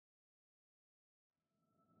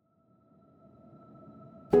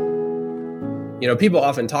people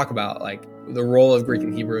often talk about like the role of Greek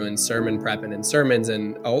and Hebrew in sermon prep and in sermons.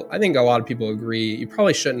 And I think a lot of people agree you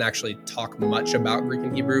probably shouldn't actually talk much about Greek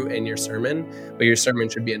and Hebrew in your sermon, but your sermon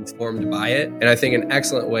should be informed by it. And I think an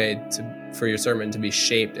excellent way for your sermon to be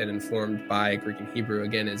shaped and informed by Greek and Hebrew,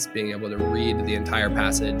 again, is being able to read the entire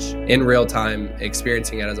passage in real time,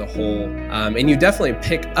 experiencing it as a whole. And you definitely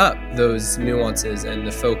pick up those nuances and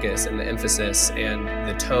the focus and the emphasis and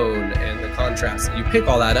the tone and the contrast. You pick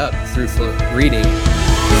all that up through fluent reading.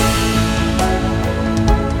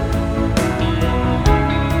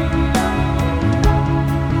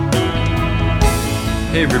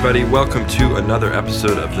 Hey everybody, welcome to another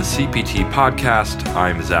episode of the CPT podcast.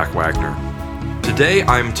 I'm Zach Wagner. Today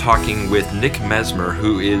I'm talking with Nick Messmer,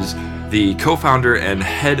 who is the co-founder and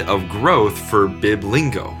head of growth for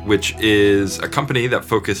Biblingo, which is a company that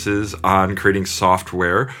focuses on creating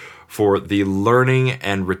software for the learning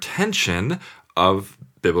and retention of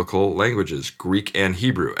biblical languages, Greek and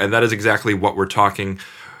Hebrew. And that is exactly what we're talking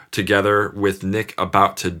together with Nick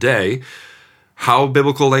about today. How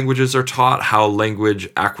biblical languages are taught, how language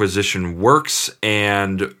acquisition works,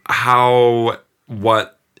 and how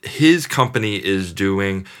what his company is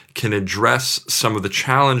doing can address some of the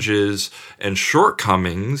challenges and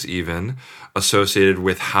shortcomings even associated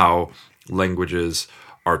with how languages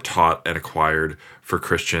are taught and acquired for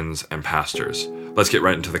Christians and pastors. Let's get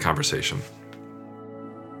right into the conversation.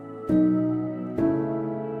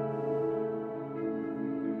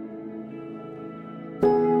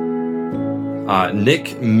 Nick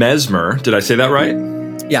Messmer, did I say that right?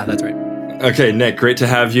 Yeah, that's right. Okay, Nick, great to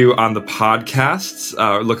have you on the podcast.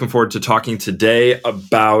 Looking forward to talking today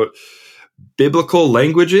about biblical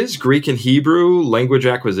languages, Greek and Hebrew, language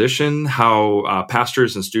acquisition, how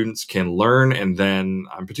pastors and students can learn. And then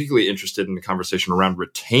I'm particularly interested in the conversation around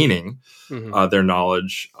retaining their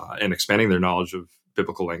knowledge and expanding their knowledge of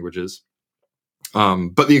biblical languages.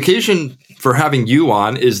 But the occasion for having you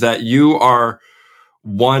on is that you are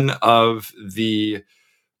one of the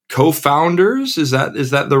co-founders. Is that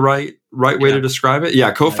the right way to describe it?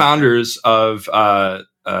 Yeah, co-founders of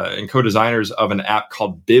and co-designers of an app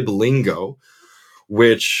called Biblingo,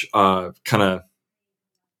 which kind of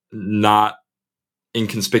not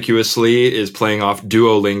inconspicuously is playing off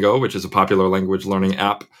Duolingo, which is a popular language learning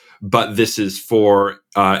app. But this is for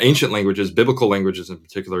ancient languages, biblical languages in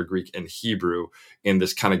particular, Greek and Hebrew, in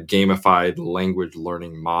this kind of gamified language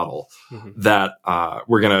learning model that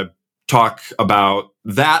we're going to talk about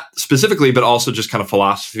that specifically, but also just kind of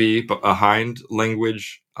philosophy behind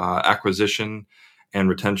language acquisition and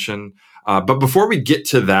retention. But before we get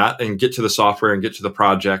to that and get to the software and get to the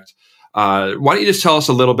project, why don't you just tell us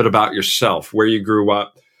a little bit about yourself, where you grew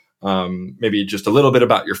up, maybe just a little bit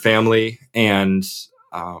about your family and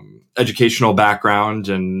educational background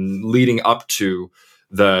and leading up to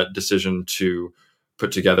the decision to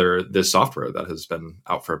put together this software that has been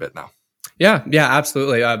out for a bit now. Yeah,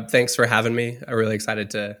 absolutely. Thanks for having me. I'm really excited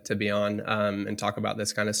to be on and talk about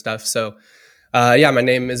this kind of stuff. So, my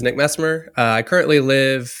name is Nick Messmer. I currently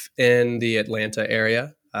live in the Atlanta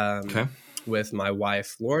area with my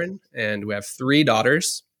wife, Lauren, and we have 3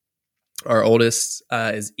 daughters. Our oldest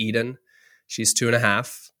is Eden. She's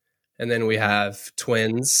 2.5. And then we have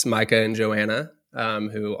twins, Micah and Joanna,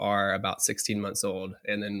 who are about 16 months old.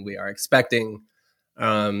 And then we are expecting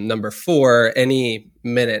number 4 any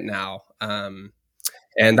minute now.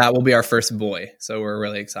 And that will be our first boy. So we're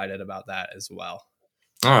really excited about that as well.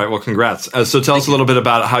 All right. Well, congrats. So tell us a little bit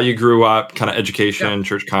about how you grew up, kind of education,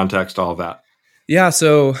 church context, all of that. Yeah.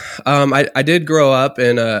 So I did grow up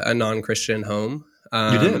in a non-Christian home.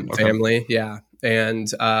 You did? Okay. Family. Yeah.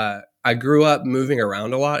 And I grew up moving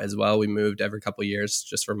around a lot as well. We moved every couple of years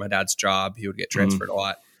just for my dad's job. He would get transferred a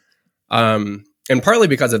lot. And partly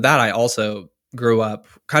because of that, I also grew up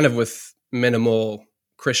kind of with minimal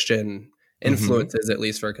Christian influences, at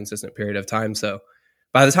least for a consistent period of time. So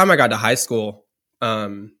by the time I got to high school, I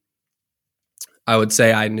would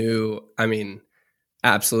say I knew,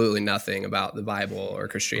 absolutely nothing about the Bible or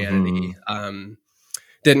Christianity.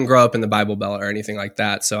 Didn't grow up in the Bible Belt or anything like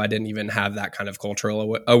that. So I didn't even have that kind of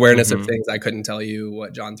cultural awareness of things. I couldn't tell you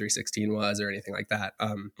what John 3:16 was or anything like that.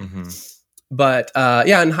 But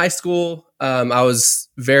in high school, I was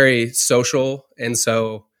very social. And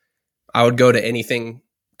so I would go to anything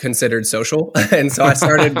considered social. And so I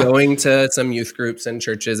started going to some youth groups and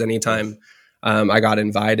churches anytime I got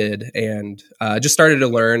invited, and just started to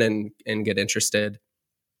learn and get interested.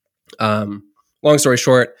 Long story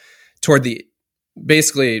short,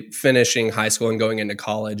 basically finishing high school and going into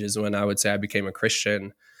college is when I would say I became a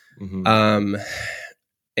Christian.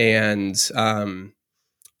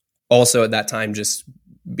 Also at that time just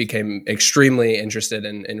became extremely interested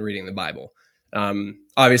in reading the Bible.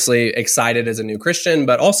 Obviously excited as a new Christian,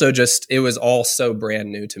 but also just, it was all so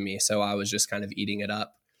brand new to me. So I was just kind of eating it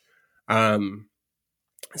up.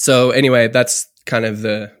 So anyway, that's kind of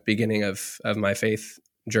the beginning of my faith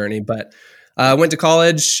journey, but went to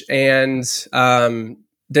college and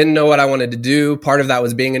didn't know what I wanted to do. Part of that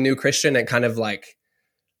was being a new Christian. It kind of like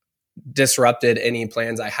disrupted any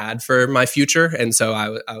plans I had for my future. And so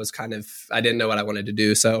I didn't know what I wanted to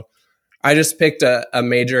do. So I just picked a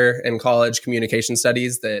major in college, communication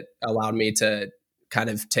studies, that allowed me to kind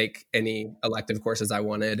of take any elective courses I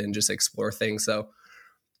wanted and just explore things. So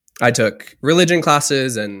I took religion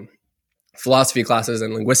classes and philosophy classes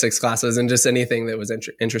and linguistics classes and just anything that was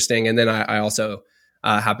interesting. And then I also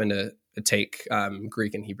happened to take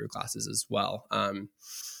Greek and Hebrew classes as well.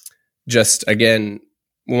 Just again,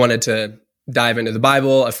 wanted to dive into the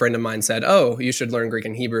Bible. A friend of mine said, "Oh, you should learn Greek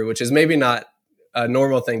and Hebrew," which is maybe not a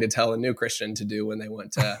normal thing to tell a new Christian to do when they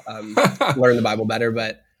want to learn the Bible better,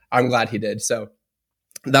 but I'm glad he did. So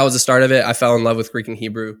that was the start of it. I fell in love with Greek and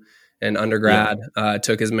Hebrew in undergrad,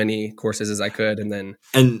 took as many courses as I could.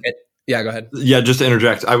 Yeah, go ahead. Yeah, just to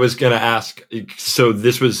interject, I was going to ask, so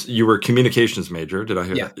you were a communications major. Did I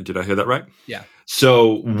hear that? Did I hear that right? Yeah.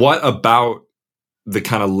 So what about the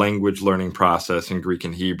kind of language learning process in Greek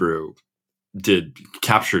and Hebrew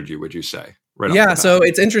captured you, would you say? Right. So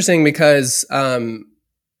it's interesting because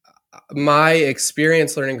my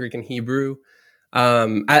experience learning Greek and Hebrew,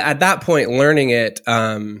 at that point, learning it,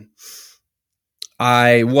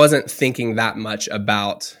 I wasn't thinking that much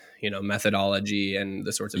about, methodology and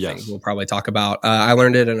the sorts of things we'll probably talk about. I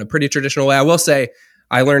learned it in a pretty traditional way. I will say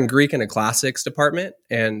I learned Greek in a classics department,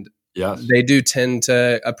 and they do tend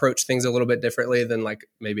to approach things a little bit differently than like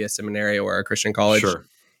maybe a seminary or a Christian college. Sure.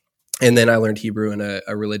 And then I learned Hebrew in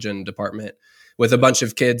a religion department with a bunch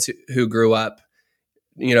of kids who grew up,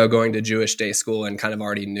 going to Jewish day school and kind of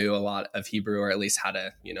already knew a lot of Hebrew, or at least how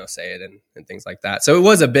to, say it and things like that. So it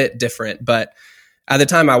was a bit different, but at the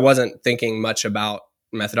time I wasn't thinking much about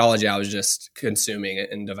methodology. I was just consuming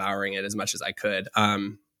it and devouring it as much as I could. I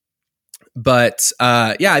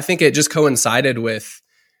think it just coincided with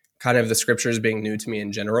kind of the scriptures being new to me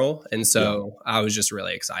in general. And so I was just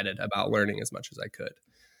really excited about learning as much as I could.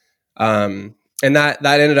 And that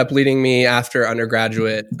ended up leading me after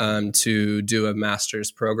undergraduate to do a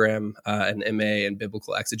master's program, an MA in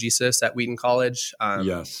biblical exegesis at Wheaton College.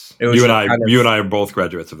 Yes, you and I are both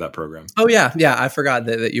graduates of that program. Oh yeah, I forgot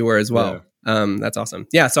that you were as well. Yeah. That's awesome.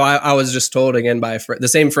 Yeah, so I was just told again by the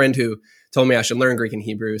same friend who told me I should learn Greek and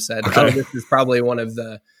Hebrew said, "Oh, this is probably one of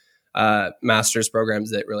the master's programs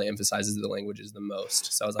that really emphasizes the languages the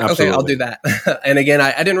most." So I was like, "Okay, I'll do that." And again,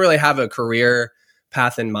 I didn't really have a career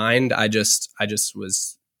path in mind. I just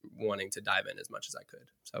was wanting to dive in as much as I could.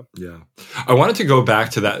 So I wanted to go back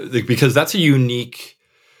to that because that's a unique,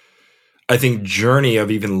 I think, journey of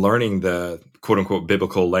even learning the quote unquote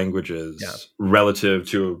biblical languages relative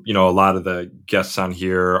to, a lot of the guests on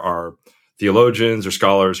here are theologians or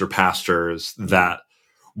scholars or pastors that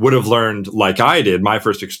would have learned like I did. My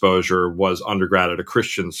first exposure was undergrad at a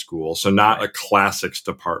Christian school. So not a classics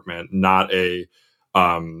department, not a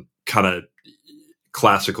kind of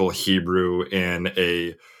classical Hebrew in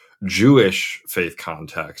a Jewish faith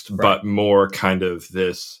context, but more kind of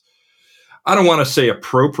this, I don't want to say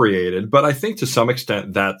appropriated, but I think to some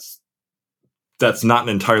extent that's not an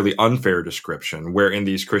entirely unfair description, where in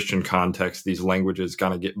these Christian contexts, these languages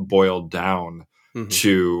kind of get boiled down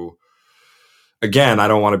to, again, I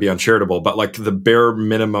don't want to be uncharitable, but like the bare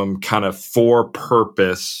minimum kind of for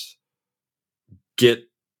purpose, get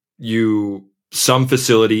you some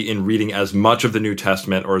facility in reading as much of the New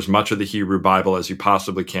Testament or as much of the Hebrew Bible as you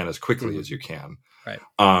possibly can, as quickly as you can. Right.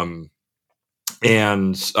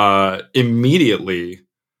 And immediately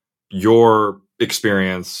your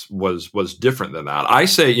experience was different than that. I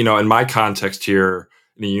say, in my context here,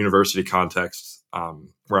 in a university context,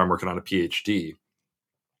 where I'm working on a PhD,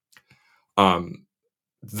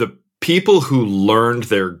 the people who learned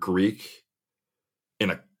their Greek in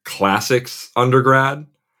a classics undergrad,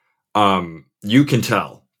 you can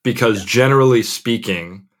tell, because generally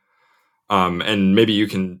speaking, and maybe you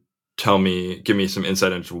can give me some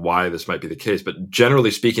insight into why this might be the case, but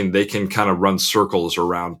generally speaking, they can kind of run circles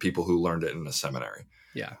around people who learned it in a seminary.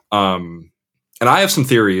 Yeah. And I have some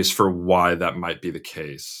theories for why that might be the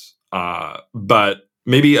case. But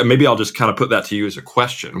maybe I'll just kind of put that to you as a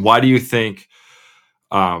question. Why do you think,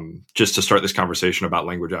 just to start this conversation about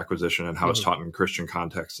language acquisition and how it's taught in Christian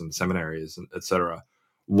contexts and seminaries, and et cetera,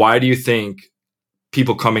 why do you think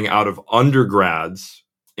people coming out of undergrads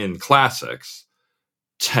in classics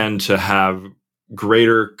tend to have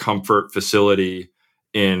greater comfort, facility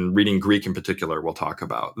in reading Greek in particular, we'll talk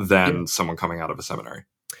about, than someone coming out of a seminary?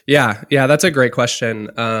 Yeah, that's a great question.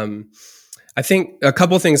 I think a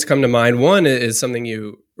couple things come to mind. One is something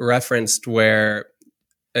you referenced, where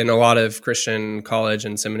in a lot of Christian college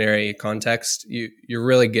and seminary context, you're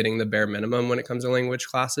really getting the bare minimum when it comes to language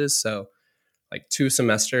classes. So like 2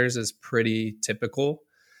 semesters is pretty typical.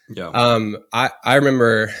 Yeah. I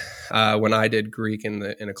remember when I did Greek in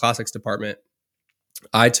a classics department,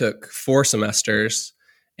 I took 4 semesters,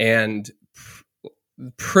 and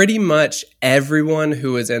pretty much everyone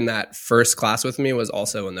who was in that first class with me was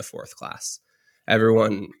also in the 4th class.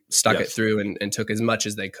 Everyone stuck it through and took as much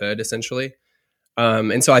as they could, essentially.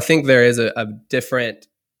 And so I think there is a different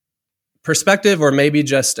perspective, or maybe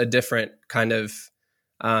just a different kind of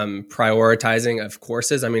prioritizing of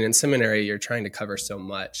courses. I mean, in seminary, you're trying to cover so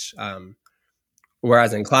much.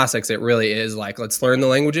 Whereas in classics, it really is like, let's learn the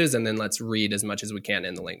languages and then let's read as much as we can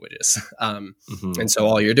in the languages. And so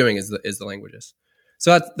all you're doing is the languages.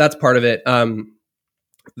 So that's part of it.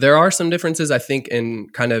 There are some differences, I think, in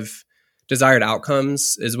kind of desired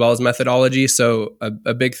outcomes as well as methodology. So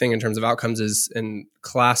a big thing in terms of outcomes is in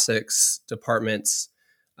classics departments,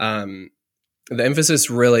 the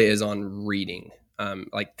emphasis really is on reading.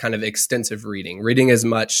 Like kind of extensive reading as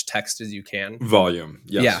much text as you can. Volume.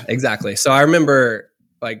 Yes. Yeah, exactly. So I remember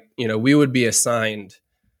we would be assigned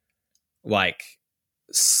like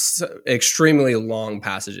extremely long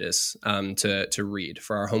passages to read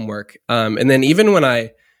for our homework. And then even when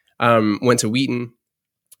I went to Wheaton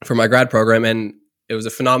for my grad program, and it was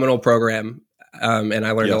a phenomenal program, and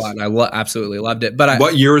I learned a lot, and I absolutely loved it. But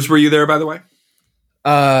what years were you there, by the way?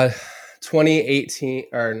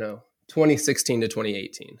 2016 to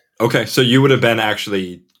 2018. Okay, so you would have been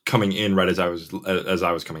actually coming in right as I was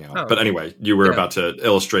coming out. But anyway, you were about to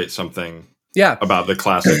illustrate something about the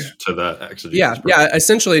classics to the exegesis program. Yeah,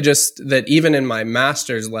 essentially just that even in my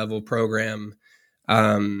master's level program,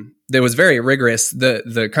 that was very rigorous.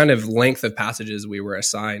 The kind of length of passages we were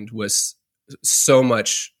assigned was so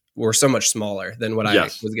much smaller than what I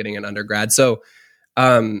was getting in undergrad. So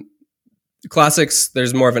classics,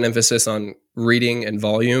 there's more of an emphasis on reading and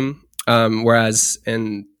volume. Whereas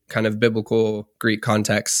in kind of biblical Greek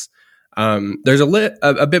contexts, there's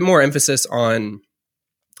a bit more emphasis on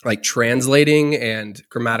like translating and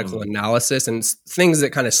grammatical analysis and things that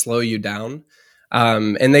kind of slow you down.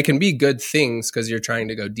 And they can be good things because you're trying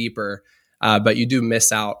to go deeper, but you do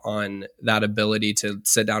miss out on that ability to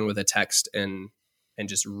sit down with a text and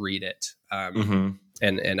just read it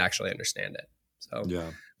and actually understand it.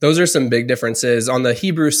 So those are some big differences. On the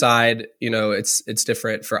Hebrew side, it's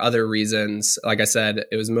different for other reasons. Like I said,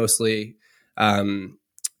 it was mostly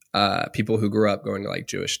people who grew up going to like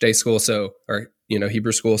Jewish day school, or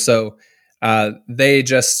Hebrew school. So they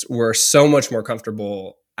just were so much more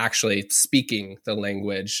comfortable actually speaking the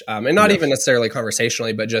language, and not even necessarily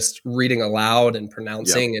conversationally, but just reading aloud and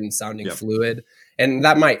pronouncing and sounding fluid. And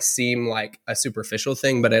that might seem like a superficial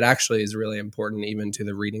thing, but it actually is really important even to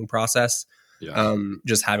the reading process.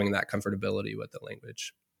 Just having that comfortability with the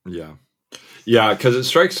language. Yeah, because it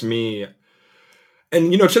strikes me,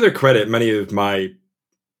 and to their credit, many of my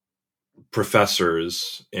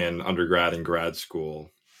professors in undergrad and grad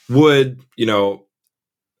school would,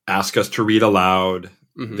 ask us to read aloud.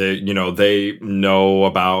 They know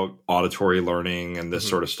about auditory learning and this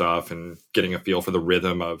sort of stuff, and getting a feel for the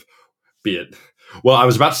rhythm of, I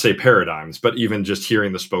was about to say paradigms, but even just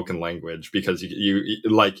hearing the spoken language, because you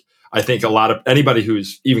I think a lot of anybody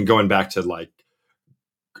who's even going back to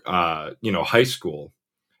high school,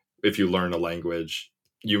 if you learn a language,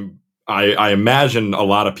 I imagine a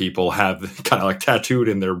lot of people have kind of like tattooed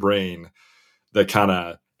in their brain the kind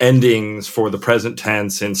of endings for the present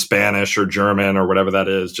tense in Spanish or German or whatever that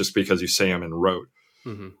is, just because you say them in rote.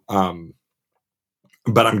 But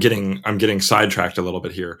I'm getting sidetracked a little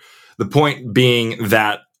bit here. The point being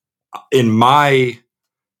that in my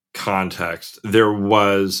context,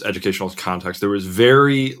 educational context, there was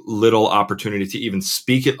very little opportunity to even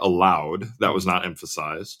speak it aloud. That was not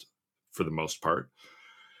emphasized for the most part.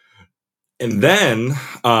 And then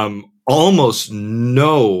almost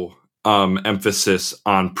no emphasis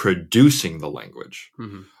on producing the language,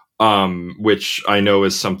 which I know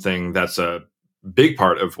is something that's a big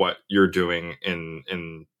part of what you're doing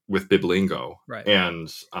with Biblingo. Right.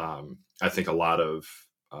 And I think a lot of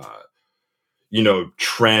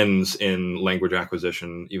trends in language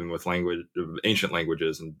acquisition, even with ancient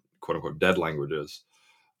languages and quote unquote dead languages,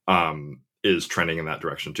 is trending in that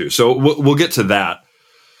direction too. So we'll get to that.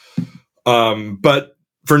 But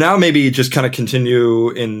for now, maybe just kind of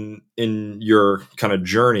continue in your kind of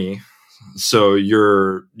journey. So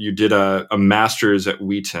you did a master's at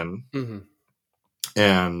Wheaton.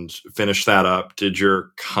 and finished that up. Did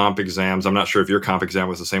your comp exams. I'm not sure if your comp exam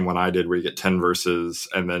was the same one I did, where you get 10 verses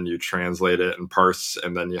and then you translate it and parse,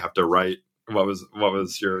 and then you have to write. What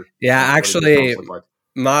was your? Yeah, actually, look like?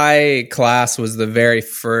 My class was the very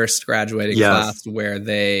first graduating class where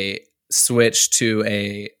they switched to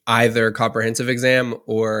a either comprehensive exam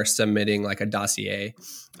or submitting like a dossier.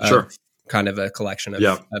 Kind of a collection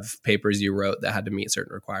of papers you wrote that had to meet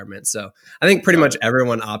certain requirements. So I think pretty much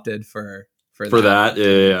everyone opted for that.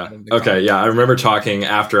 Yeah. Okay. Yeah. I remember talking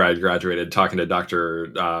after I graduated, talking to Dr.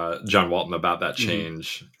 John Walton about that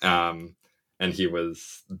change. And he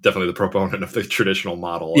was definitely the proponent of the traditional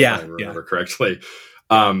model, if I remember correctly.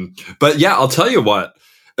 But yeah, I'll tell you what,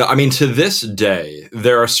 I mean, to this day,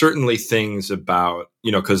 there are certainly things about,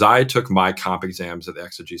 because I took my comp exams at the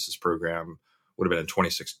exegesis program, would have been in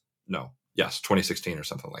 2016 or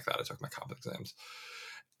something like that. I took my comp exams.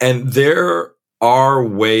 And there are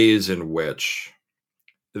ways in which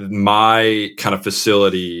my kind of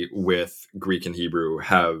facility with Greek and Hebrew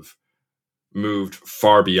have moved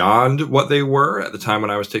far beyond what they were at the time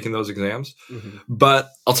when I was taking those exams. Mm-hmm. But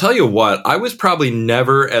I'll tell you what, I was probably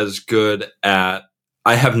never as good at,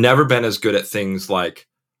 I have never been as good at things like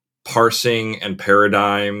parsing and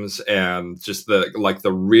paradigms and just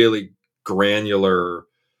the really granular,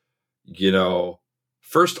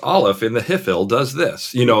 first Aleph in the Hifil does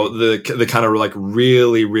this, the kind of like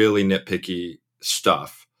really, really nitpicky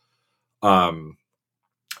stuff,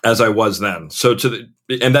 as I was then. So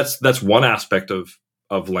and that's one aspect of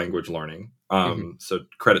language learning. So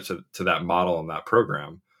credit to that model and that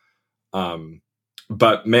program.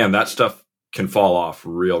 But man, that stuff can fall off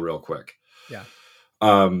real quick. Yeah.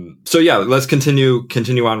 So yeah, let's continue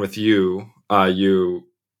on with you.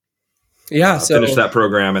 So finish that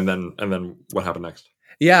program, and then what happened next?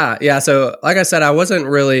 Yeah. So like I said, I wasn't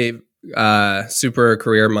really super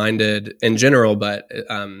career minded in general, but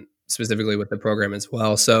specifically with the program as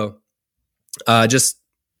well. So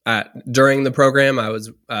during the program, I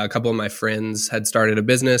was a couple of my friends had started a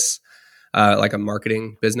business, like a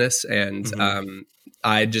marketing business, and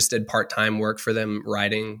I just did part-time work for them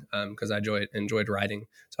writing because I enjoyed writing.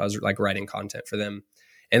 So I was like writing content for them.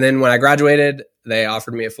 And then when I graduated, they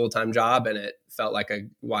offered me a full-time job, and it felt like a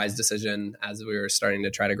wise decision as we were starting to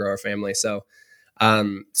try to grow our family. So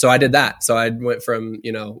I did that. So I went from,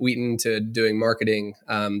 Wheaton to doing marketing,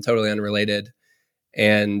 totally unrelated,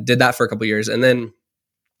 and did that for a couple of years. And then,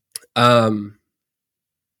 and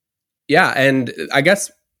I guess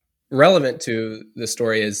relevant to the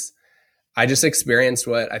story is I just experienced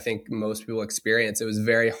what I think most people experience. It was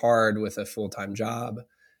very hard with a full-time job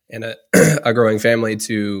and a growing family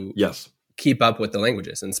to keep up with the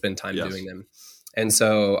languages and spend time doing them. And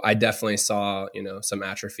so I definitely saw, some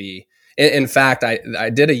atrophy. In fact, I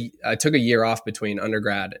took a year off between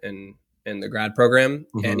undergrad and the grad program.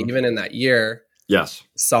 And even in that year,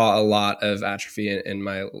 saw a lot of atrophy in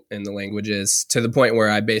the languages, to the point where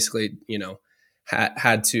I basically,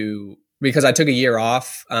 had to, because I took a year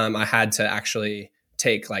off, I had to actually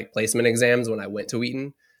take like placement exams when I went to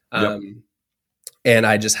Wheaton. And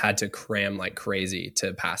I just had to cram like crazy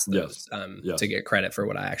to pass those, to get credit for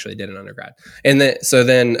what I actually did in undergrad. And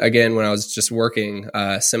then again, when I was just working,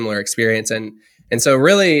 similar experience. And so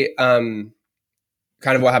really, kind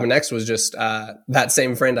of what happened next was just, that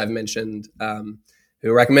same friend I've mentioned,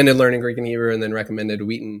 who recommended learning Greek and Hebrew and then recommended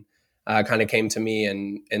Wheaton, kind of came to me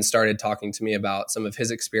and started talking to me about some of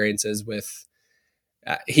his experiences with,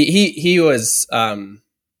 he was, all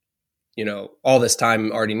this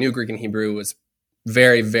time already knew Greek and Hebrew, was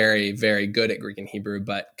very, very, very good at Greek and Hebrew,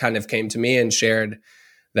 but kind of came to me and shared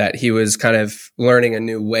that he was kind of learning a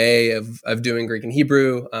new way of doing Greek and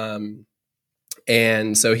Hebrew.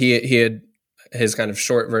 And so he had, his kind of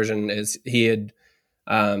short version is he had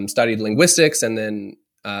studied linguistics and then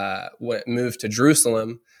moved to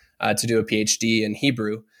Jerusalem to do a PhD in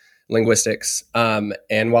Hebrew linguistics.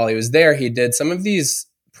 And while he was there, he did some of these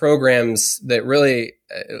programs that really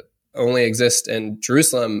only exist in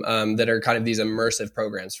Jerusalem, that are kind of these immersive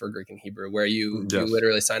programs for Greek and Hebrew, where you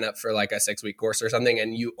literally sign up for like a 6-week course or something,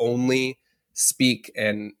 and you only speak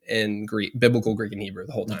in Greek, biblical Greek and Hebrew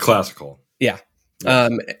the whole time. Classical. Yeah.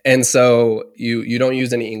 And so you don't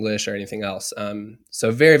use any English or anything else.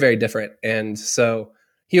 So very, very different. And so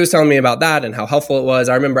he was telling me about that and how helpful it was.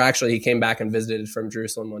 I remember actually he came back and visited from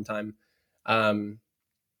Jerusalem one time,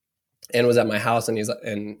 and was at my house,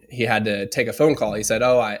 and he had to take a phone call. He said,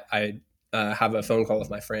 I have a phone call with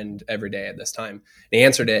my friend every day at this time. And he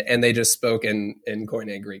answered it, and they just spoke in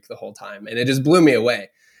Koine Greek the whole time. And it just blew me away,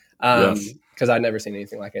 because I'd never seen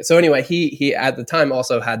anything like it. So anyway, he at the time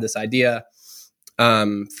also had this idea,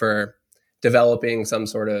 for developing some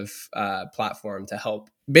sort of platform to help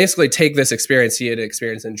basically take this experience he had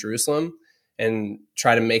experienced in Jerusalem and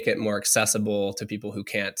try to make it more accessible to people who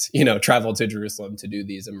can't, travel to Jerusalem to do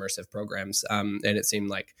these immersive programs. And it seemed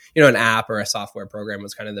like, an app or a software program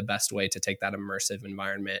was kind of the best way to take that immersive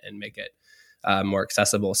environment and make it more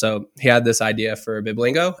accessible. So he had this idea for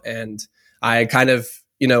Biblingo, and I kind of,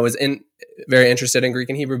 was very interested in Greek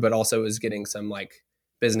and Hebrew, but also was getting some like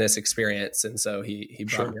business experience. And so he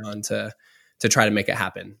brought me on to try to make it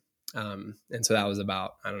happen. And so that was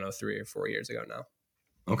about, 3 or 4 years ago now.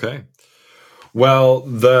 Okay. Well,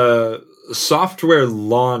 the software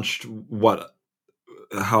launched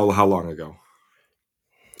how long ago?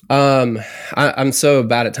 I'm so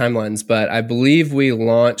bad at timelines, but I believe we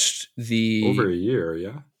launched over a year.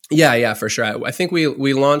 Yeah. Yeah, for sure. I think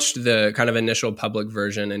we launched the kind of initial public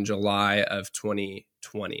version in July of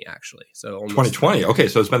 2020, actually. So almost 2020. Okay,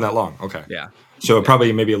 so it's been that long. Okay. Yeah. So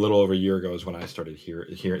probably maybe a little over a year ago is when I started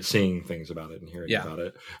seeing things about it and hearing about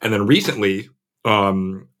it. And then recently,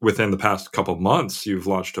 within the past couple of months, you've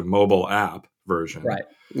launched a mobile app version. Right.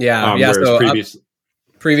 Yeah. So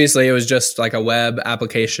previously it was just like a web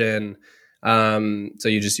application. So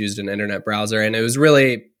you just used an internet browser, and it was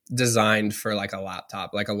really designed for like a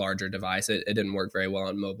laptop, like a larger device. It didn't work very well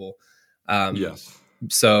on mobile. Yes.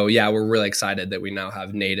 So yeah, we're really excited that we now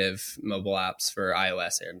have native mobile apps for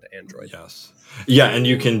iOS and Android. Yes. Yeah. And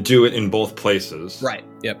you can do it in both places. Right.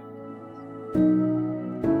 Yep.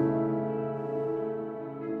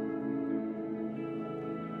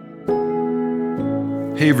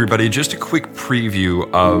 Hey everybody, just a quick preview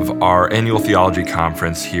of our annual theology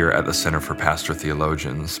conference here at the Center for Pastoral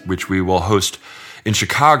Theologians, which we will host in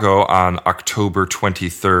Chicago on October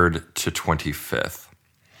 23rd to 25th.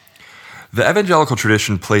 The evangelical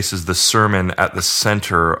tradition places the sermon at the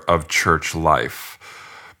center of church life.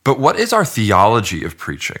 But what is our theology of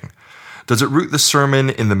preaching? Does it root the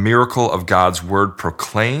sermon in the miracle of God's word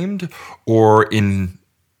proclaimed, or in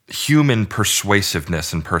human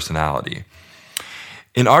persuasiveness and personality?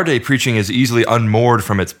 In our day, preaching is easily unmoored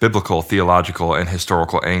from its biblical, theological, and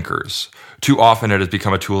historical anchors. Too often it has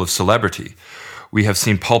become a tool of celebrity. We have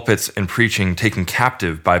seen pulpits and preaching taken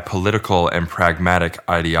captive by political and pragmatic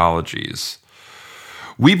ideologies.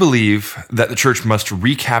 We believe that the church must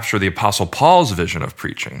recapture the Apostle Paul's vision of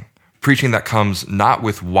preaching that comes not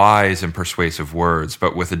with wise and persuasive words,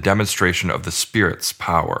 but with a demonstration of the Spirit's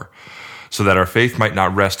power, so that our faith might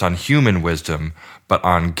not rest on human wisdom, but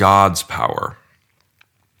on God's power.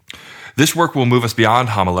 This work will move us beyond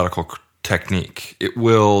homiletical technique. It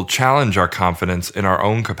will challenge our confidence in our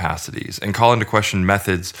own capacities and call into question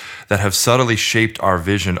methods that have subtly shaped our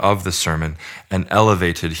vision of the sermon and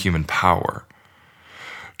elevated human power.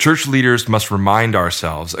 Church leaders must remind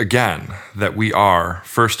ourselves again that we are,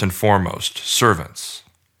 first and foremost, servants,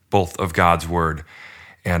 both of God's word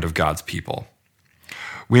and of God's people.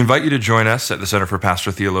 We invite you to join us at the Center for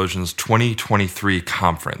Pastoral Theologians 2023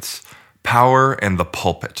 conference, Power and the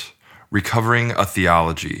Pulpit, Recovering a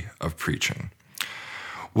Theology of Preaching.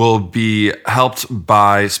 We'll be helped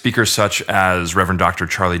by speakers such as Reverend Dr.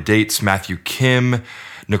 Charlie Dates, Matthew Kim,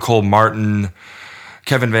 Nicole Martin,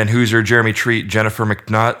 Kevin Van Hooser, Jeremy Treat, Jennifer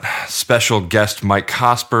McNutt, special guest Mike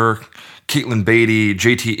Cosper, Caitlin Beatty,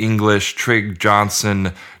 JT English, Trig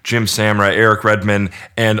Johnson, Jim Samra, Eric Redman,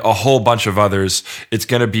 and a whole bunch of others. It's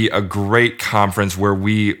going to be a great conference where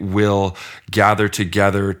we will gather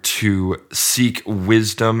together to seek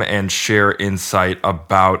wisdom and share insight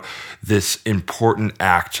about this important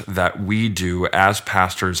act that we do as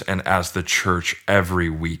pastors and as the church every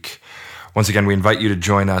week. Once again, we invite you to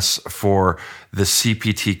join us for the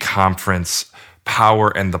CPT conference, Power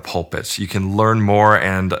and the Pulpits. You can learn more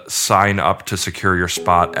and sign up to secure your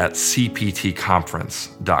spot at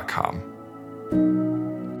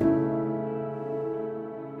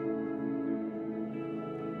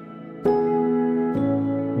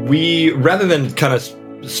cptconference.com. We, rather than kind of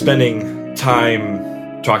spending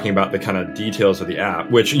time talking about the kind of details of the app,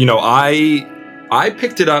 which, I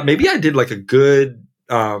picked it up, maybe I did like a good,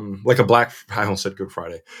 like a Black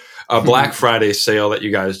Friday sale that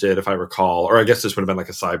you guys did, if I recall, or I guess this would have been like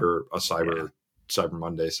a Cyber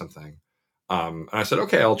Monday something. And I said,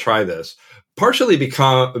 okay, I'll try this. Partially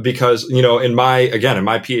because, in my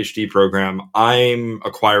PhD program, I'm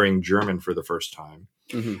acquiring German for the first time.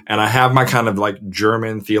 Mm-hmm. And I have my kind of like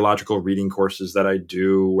German theological reading courses that I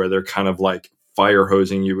do where they're kind of like fire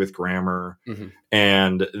hosing you with grammar, mm-hmm.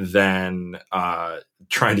 and then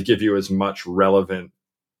trying to give you as much relevant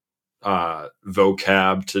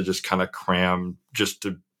vocab to just kind of cram, just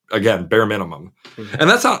to, again, bare minimum. Mm-hmm. And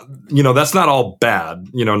that's not all bad.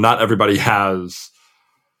 Not everybody has,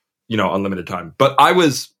 unlimited time. But I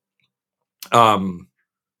was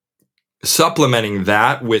supplementing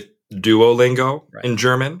that with Duolingo Right. in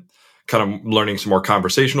German, kind of learning some more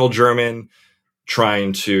conversational German,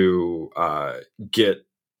 trying to get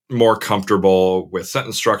more comfortable with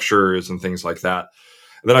sentence structures and things like that.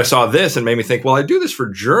 And then I saw this and made me think, well, I do this for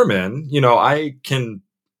German. I can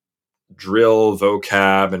drill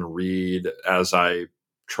vocab and read as I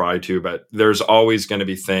try to, but there's always going to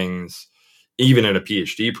be things, even in a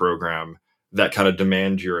PhD program, that kind of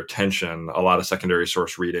demand your attention, a lot of secondary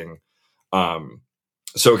source reading.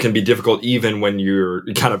 So it can be difficult even when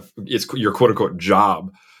it's your quote unquote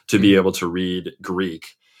job to be able to read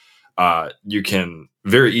Greek. You can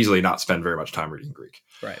very easily not spend very much time reading Greek.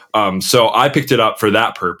 Right. So I picked it up for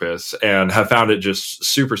that purpose and have found it just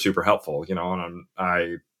super, super helpful, and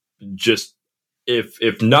I just,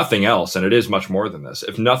 if nothing else, and it is much more than this,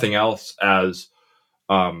 if nothing else, as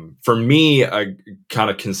for me, a kind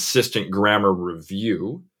of consistent grammar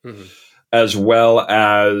review, as well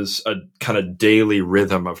as a kind of daily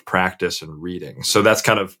rhythm of practice and reading. So that's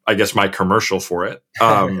kind of, I guess, my commercial for it.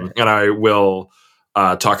 And I will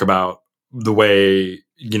talk about the way,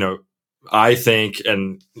 I think,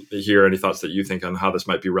 and hear any thoughts that you think on how this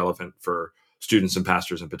might be relevant for students and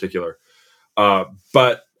pastors in particular.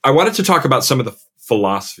 But I wanted to talk about some of the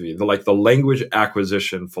philosophy, the language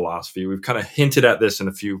acquisition philosophy. We've kind of hinted at this in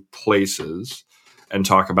a few places and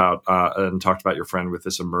talked about your friend with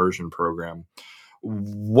this immersion program.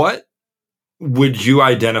 What would you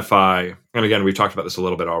identify, and again, we've talked about this a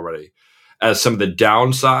little bit already, as some of the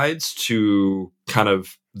downsides to kind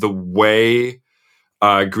of the way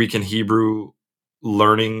Greek and Hebrew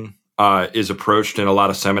learning is approached in a lot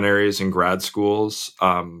of seminaries and grad schools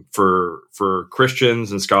for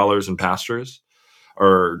Christians and scholars and pastors,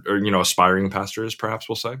 or aspiring pastors, perhaps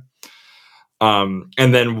we'll say. And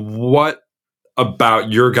then what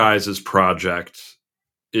about your guys' project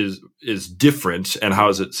is different, and how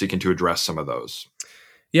is it seeking to address some of those?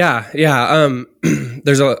 Yeah.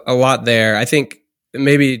 There's a lot there. I think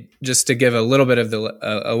maybe just to give a little bit of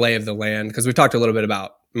a lay of the land, because we've talked a little bit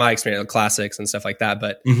about my experience with classics and stuff like that,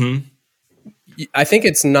 but I think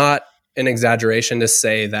it's not an exaggeration to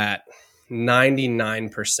say that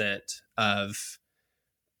 99% of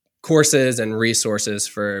courses and resources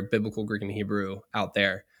for biblical Greek and Hebrew out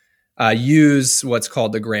there use what's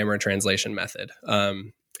called the grammar translation method.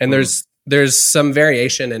 And there's some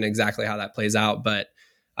variation in exactly how that plays out, but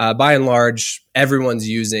by and large, everyone's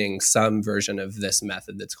using some version of this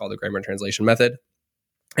method that's called the grammar translation method.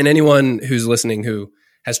 And anyone who's listening who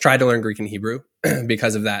has tried to learn Greek and Hebrew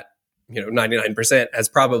because of that, 99% has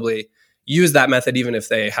probably used that method, even if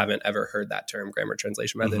they haven't ever heard that term, grammar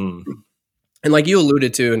translation method. And like you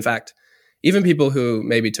alluded to, in fact, even people who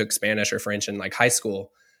maybe took Spanish or French in high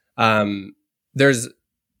school, there's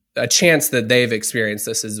a chance that they've experienced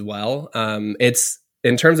this as well. It's,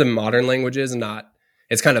 in terms of modern languages,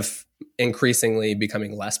 it's kind of increasingingly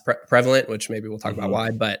becoming less prevalent, which maybe we'll talk about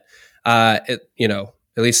why, but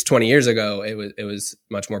at least 20 years ago, it was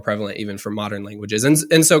much more prevalent even for modern languages.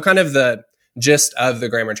 And so kind of the gist of the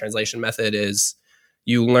grammar translation method is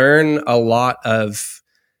you learn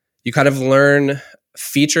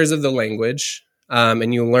features of the language,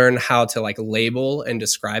 and you learn how to label and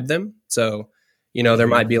describe them. So, there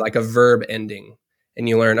might be a verb ending, and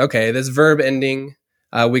you learn, okay, this verb ending,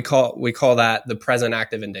 we call that the present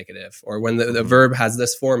active indicative, or when the verb has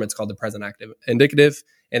this form, it's called the present active indicative.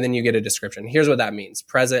 And then you get a description. Here's what that means.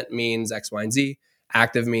 Present means X, Y, and Z.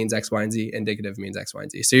 Active means X, Y, and Z. Indicative means X, Y, and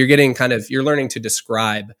Z. So you're learning to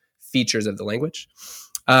describe features of the language.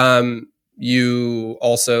 You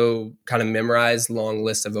also kind of memorize long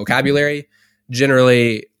lists of vocabulary,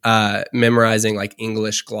 generally memorizing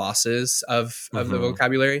English glosses of the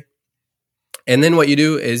vocabulary. And then what you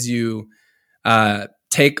do is you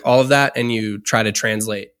take all of that and you try to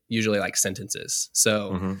translate, usually sentences.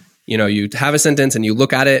 So, you have a sentence and you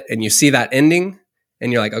look at it and you see that ending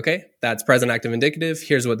and you're like, okay, that's present active indicative.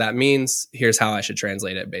 Here's what that means. Here's how I should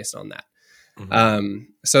translate it based on that.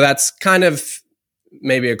 So that's kind of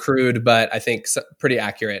maybe a crude, but I think pretty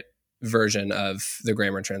accurate version of the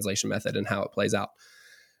grammar translation method and how it plays out.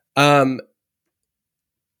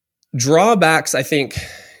 Drawbacks, I think,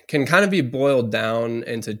 can kind of be boiled down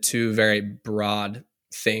into two very broad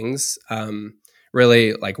things.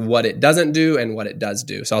 Really what it doesn't do and what it does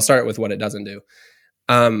do. So I'll start with what it doesn't do.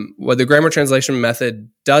 What the grammar translation method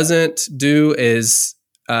doesn't do is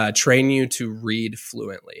train you to read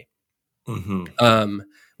fluently.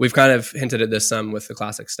 We've kind of hinted at this some with the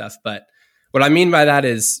classic stuff, but what I mean by that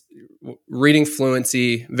is reading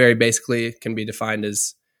fluency very basically can be defined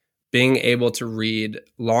as being able to read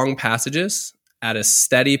long passages at a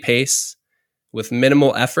steady pace with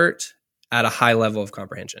minimal effort at a high level of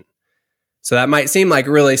comprehension. So that might seem like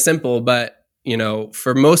really simple, but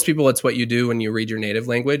for most people, it's what you do when you read your native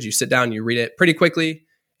language. You sit down, you read it pretty quickly,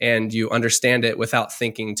 and you understand it without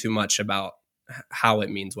thinking too much about how it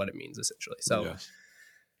means what it means, essentially. So, yes.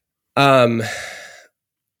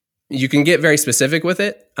 You can get very specific with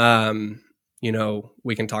it.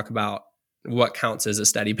 We can talk about what counts as a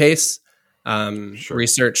steady pace. Sure.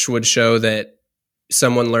 Research would show that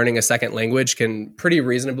someone learning a second language can pretty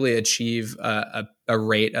reasonably achieve a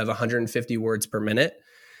rate of 150 words per minute.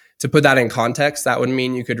 To put that in context, that would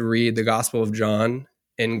mean you could read the Gospel of John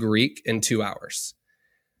in Greek in 2 hours.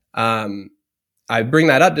 I bring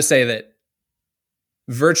that up to say that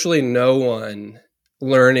virtually no one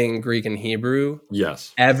learning Greek and Hebrew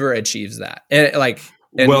ever achieves that. Can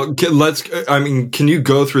you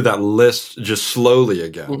go through that list just slowly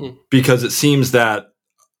again? Mm-hmm. Because it seems that,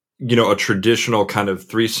 a traditional kind of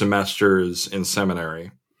 3 semesters in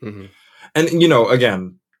seminary. Mm-hmm. And,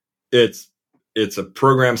 again, it's a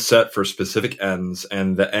program set for specific ends,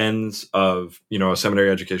 and the ends of, a seminary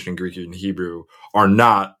education in Greek and Hebrew are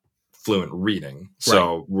not fluent reading.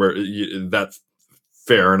 So that's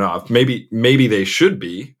fair enough. Maybe they should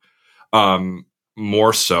be,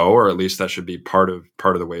 more so, or at least that should be part of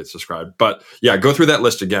the way it's described. But yeah, go through that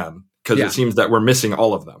list again, because it seems that we're missing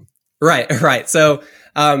all of them. Right. So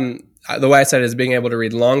the way I said it is being able to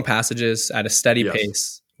read long passages at a steady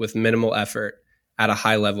pace with minimal effort at a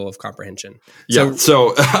high level of comprehension. Yeah.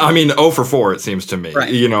 So I mean, 0 for 4, it seems to me.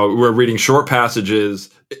 Right. We're reading short passages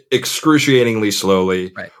excruciatingly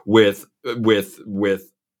slowly, with a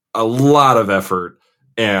lot of effort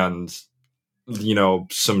and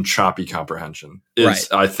some choppy comprehension is,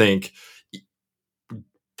 I think,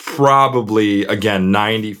 probably, again,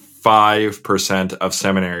 95% of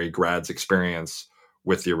seminary grads experience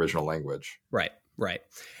with the original language. Right.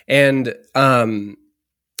 And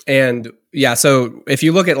yeah, so if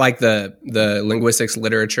you look at like the linguistics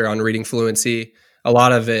literature on reading fluency, a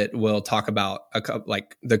lot of it will talk about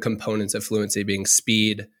like the components of fluency being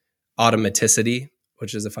speed, automaticity,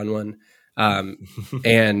 which is a fun one,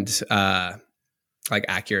 and like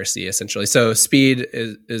accuracy, essentially. So speed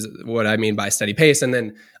is what I mean by steady pace. And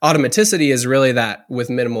then automaticity is really that with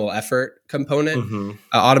minimal effort component. Mm-hmm.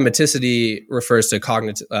 Automaticity refers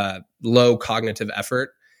to low cognitive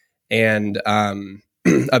effort. And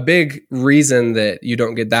a big reason that you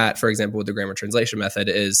don't get that, for example, with the grammar translation method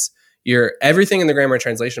is everything in the grammar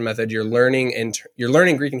translation method, you're learning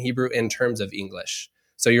Greek and Hebrew in terms of English.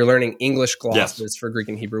 So you're learning English glosses for Greek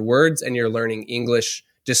and Hebrew words, and you're learning English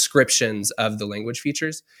descriptions of the language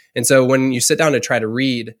features. And so when you sit down to try to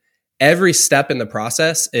read, every step in the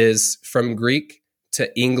process is from Greek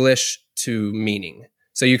to English to meaning.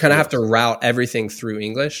 So you kind of have to route everything through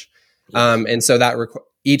English. And so that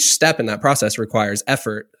each step in that process requires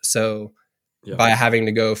effort. So by having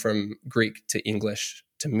to go from Greek to English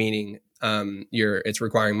to meaning, it's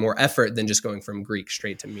requiring more effort than just going from Greek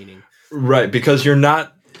straight to meaning. Right, because you're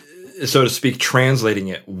not, so to speak, translating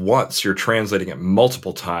it once. You're translating it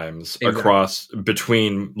multiple times across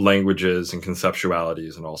between languages and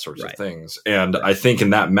conceptualities and all sorts of things. And I think in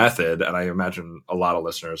that method, and I imagine a lot of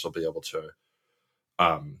listeners will be able to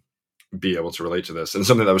relate to this. And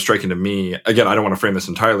something that was striking to me, again, I don't want to frame this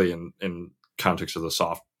entirely in context of the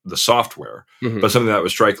software, mm-hmm. but something that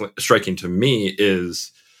was striking to me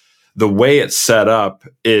is the way it's set up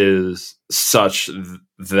is such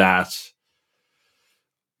that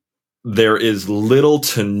there is little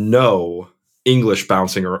to no English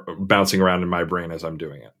bouncing around in my brain as I'm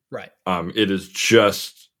doing it. Right. It is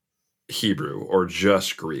just Hebrew or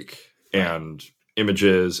just Greek and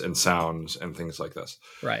images and sounds and things like this.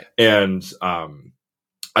 Right. And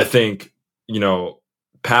I think,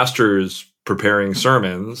 pastors preparing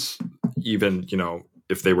sermons, even,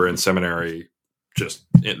 if they were in seminary just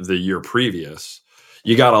the year previous,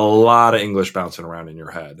 you got a lot of English bouncing around in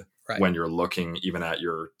your head when you're looking even at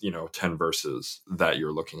your, 10 verses that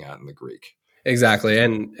you're looking at in the Greek. Exactly.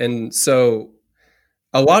 And so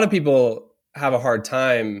a lot of people have a hard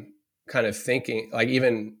time kind of thinking, like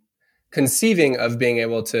even conceiving of being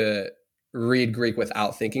able to read Greek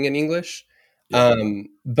without thinking in English. Yeah.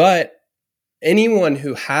 But anyone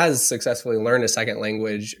who has successfully learned a second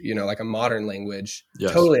language, like a modern language,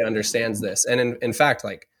 totally understands this. And in fact,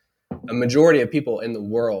 like a majority of people in the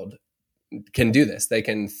world can do this. They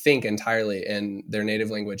can think entirely in their native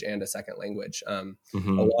language and a second language.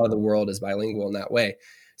 Mm-hmm. A lot of the world is bilingual in that way.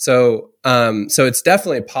 So it's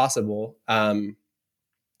definitely possible.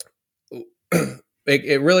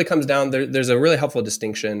 It really comes down, there's a really helpful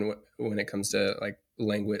distinction when it comes to like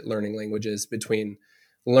learning languages between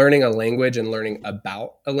learning a language and learning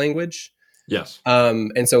about a language. Yes.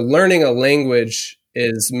 And so learning a language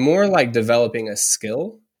is more like developing a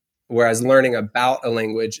skill, whereas learning about a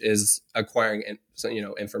language is acquiring,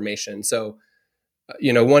 information. So,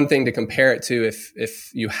 one thing to compare it to,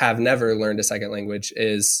 if you have never learned a second language,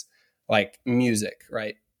 is like music,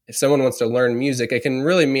 right? If someone wants to learn music, it can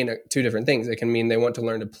really mean two different things. It can mean they want to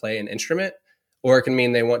learn to play an instrument, or it can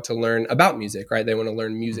mean they want to learn about music, right? They want to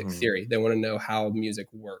learn music theory. They want to know how music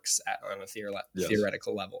works on a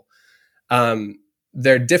theoretical level.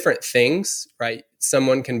 They're different things, right?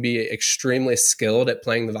 Someone can be extremely skilled at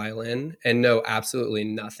playing the violin and know absolutely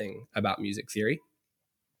nothing about music theory.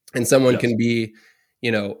 And someone can be,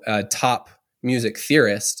 a top music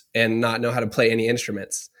theorist and not know how to play any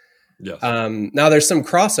instruments. Yes. Now there's some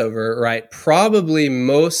crossover, right? Probably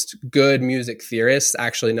most good music theorists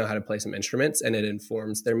actually know how to play some instruments, and it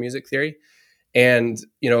informs their music theory. And,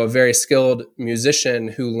 a very skilled musician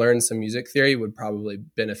who learns some music theory would probably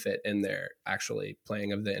benefit in their actually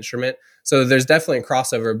playing of the instrument. So there's definitely a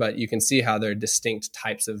crossover, but you can see how they're distinct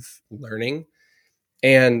types of learning.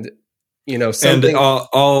 And, something. And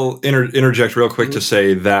I'll interject real quick to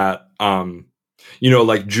say that,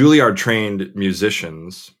 like Juilliard trained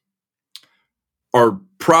musicians are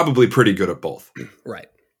probably pretty good at both. Right.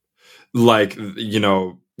 Like,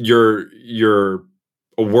 you're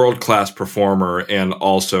a world-class performer and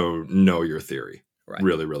also know your theory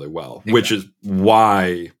really, really well, exactly. Which is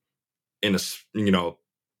why in a,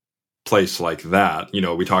 place like that,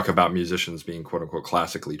 we talk about musicians being quote unquote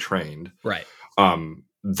classically trained. Right.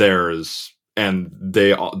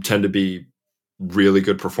 They all tend to be really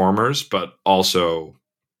good performers, but also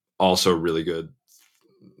really good.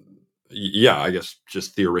 Yeah, I guess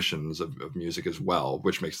just theoreticians of music as well,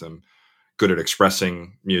 which makes them good at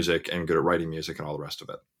expressing music and good at writing music and all the rest of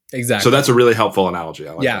it. Exactly. So that's a really helpful analogy.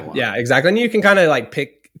 I like that a lot. Yeah, exactly. And you can kind of like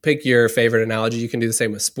pick your favorite analogy. You can do the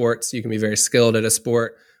same with sports. You can be very skilled at a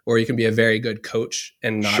sport, or you can be a very good coach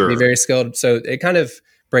and not be very skilled. So it kind of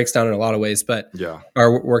breaks down in a lot of ways,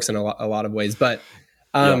 or works in a lot of ways. But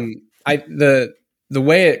the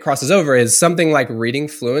way it crosses over is something like reading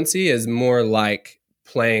fluency is more like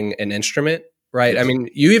playing an instrument, right? Yes. I mean,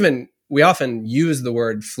 we often use the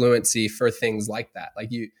word fluency for things like that. Like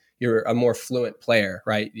you're a more fluent player,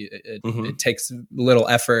 right? It takes little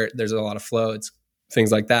effort. There's a lot of flow. It's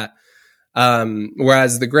things like that.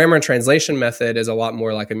 Whereas the grammar and translation method is a lot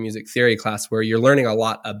more like a music theory class where you're learning a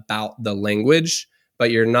lot about the language,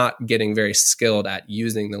 but you're not getting very skilled at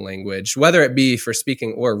using the language, whether it be for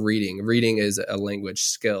speaking or reading. Reading is a language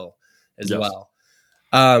skill as well.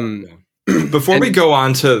 Before we go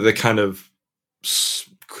on to the kind of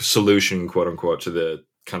solution, quote unquote, to the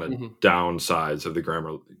kind of downsides of the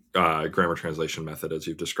grammar translation method as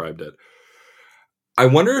you've described it, I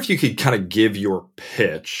wonder if you could kind of give your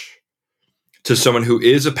pitch to someone who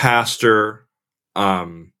is a pastor,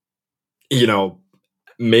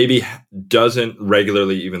 maybe doesn't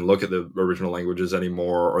regularly even look at the original languages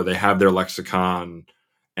anymore, or they have their lexicon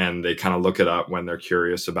and they kind of look it up when they're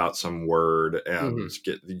curious about some word and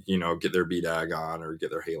get their BDAG on or get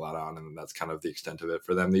their halot on. And that's kind of the extent of it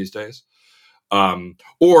for them these days.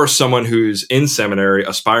 Or someone who's in seminary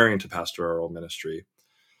aspiring to pastoral ministry.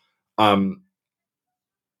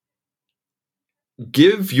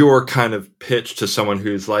 Give your kind of pitch to someone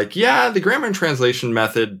who's like, yeah, the grammar and translation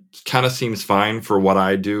method kind of seems fine for what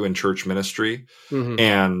I do in church ministry.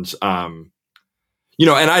 And, and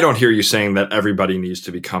I don't hear you saying that everybody needs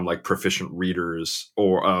to become like proficient readers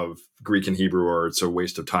or of Greek and Hebrew, or it's a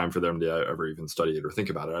waste of time for them to ever even study it or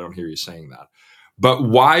think about it. I don't hear you saying that. But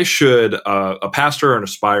why should a pastor or an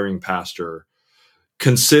aspiring pastor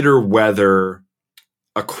consider whether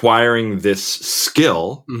acquiring this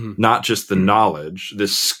skill, not just the knowledge,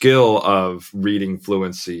 this skill of reading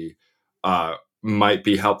fluency might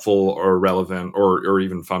be helpful or relevant or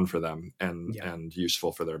even fun for them and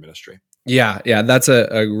useful for their ministry? Yeah, that's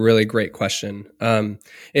a really great question.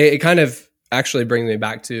 It kind of actually brings me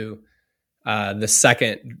back to the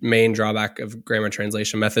second main drawback of grammar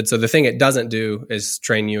translation method. So the thing it doesn't do is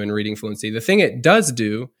train you in reading fluency. The thing it does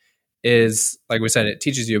do is, like we said, it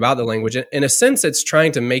teaches you about the language. In a sense, it's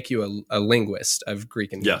trying to make you a linguist of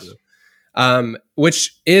Greek and Hebrew,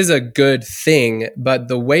 which is a good thing. But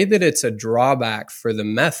the way that it's a drawback for the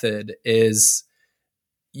method is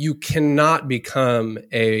you cannot become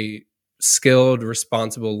a skilled,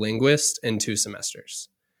 responsible linguist in 2 semesters.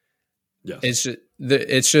 Yes.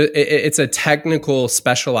 It's a technical,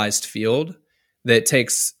 specialized field that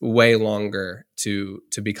takes way longer to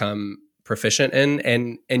become proficient in,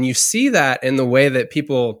 and you see that in the way that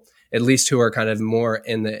people, at least who are kind of more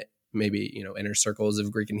in the maybe inner circles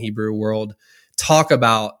of Greek and Hebrew world, talk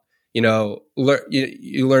about you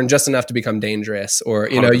learn just enough to become dangerous, or,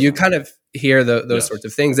 you kind of hear those sorts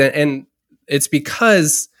of things. And it's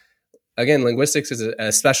because, again, linguistics is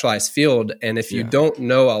a specialized field. And if you don't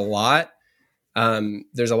know a lot,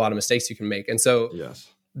 there's a lot of mistakes you can make. And so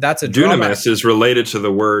that's a drawback. Dunamis is related to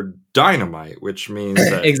the word dynamite, which means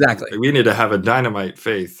that exactly. we need to have a dynamite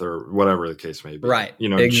faith, or whatever the case may be. Right.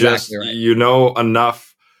 Exactly right. Enough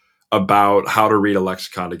about how to read a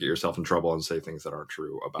lexicon to get yourself in trouble and say things that aren't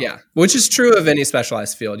true about. Yeah, which is true of any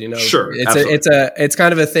specialized field. Sure, it's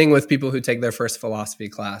kind of a thing with people who take their first philosophy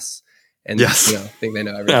class and think they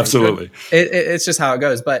know everything. Absolutely, it's just how it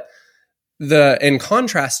goes. But in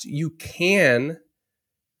contrast, you can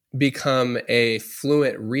become a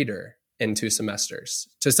fluent reader in 2 semesters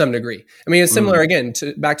to some degree. I mean, it's similar again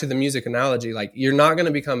back to the music analogy. Like, you're not going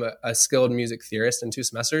to become a skilled music theorist in 2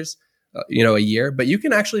 semesters. A year, but you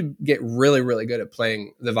can actually get really, really good at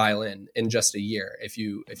playing the violin in just a year if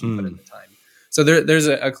you put in the time. So there's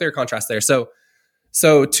a clear contrast there. So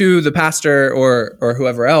to the pastor or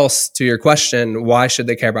whoever else, to your question, why should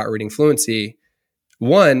they care about reading fluency?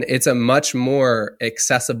 One, it's a much more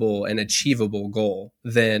accessible and achievable goal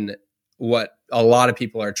than what a lot of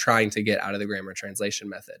people are trying to get out of the grammar translation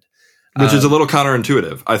method. Which is a little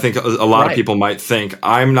counterintuitive. I think a lot of people might think,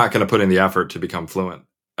 I'm not going to put in the effort to become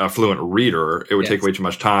a fluent reader. It would take way too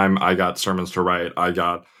much time. I got sermons to write. I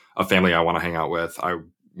got a family I want to hang out with. I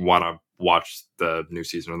want to watch the new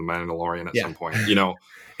season of The Mandalorian at some point.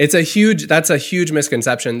 That's a huge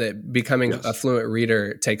misconception that becoming a fluent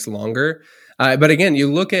reader takes longer. But again,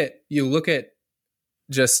 you look at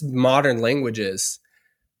just modern languages,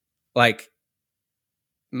 like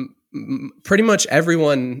pretty much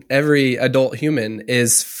every adult human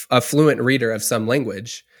is a fluent reader of some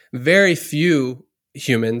language. Very few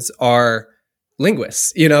humans are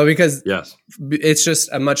linguists, because it's just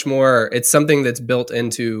it's something that's built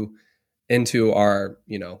into our,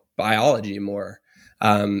 biology more.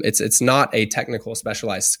 It's not a technical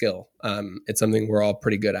specialized skill. It's something we're all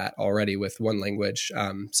pretty good at already with one language.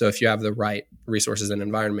 So if you have the right resources and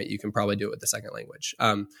environment, you can probably do it with the second language.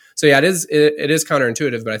 It is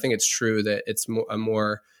counterintuitive, but I think it's true that it's a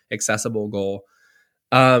more accessible goal.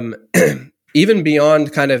 Even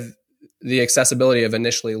beyond kind of the accessibility of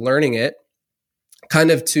initially learning it,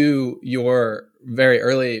 kind of to your very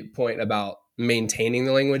early point about maintaining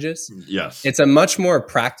the languages. Yes. It's a much more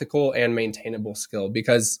practical and maintainable skill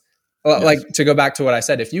because, like, to go back to what I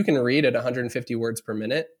said, if you can read at 150 words per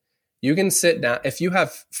minute, you can sit down. If you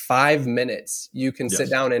have 5 minutes, you can sit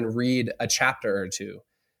down and read a chapter or two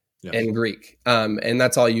in Greek. And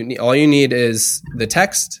that's all you need. All you need is the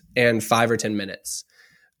text and 5 or 10 minutes.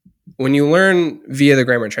 When you learn via the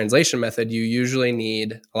grammar translation method, you usually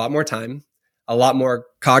need a lot more time, a lot more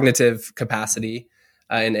cognitive capacity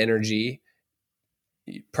and energy,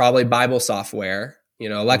 probably Bible software,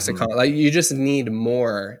 lexicon. Like, you just need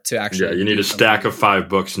more to actually. Yeah, you need a stack of 5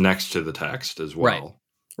 books next to the text as well.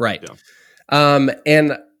 Right. Yeah.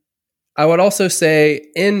 And I would also say,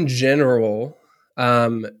 in general,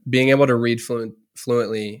 being able to read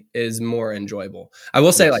fluently is more enjoyable. I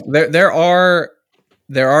will say, like,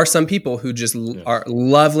 there are some people who just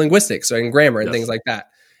love linguistics and grammar and things like that,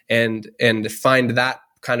 and find that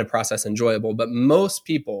kind of process enjoyable. But most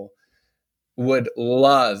people would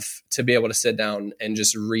love to be able to sit down and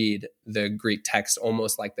just read the Greek text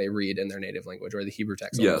almost like they read in their native language, or the Hebrew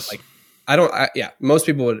text. Yes. Most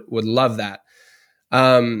people would love that.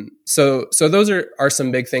 So those are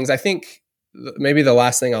some big things. I think maybe the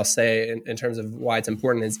last thing I'll say in terms of why it's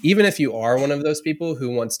important is, even if you are one of those people who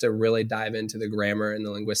wants to really dive into the grammar and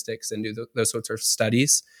the linguistics and do those sorts of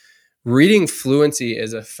studies, reading fluency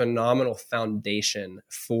is a phenomenal foundation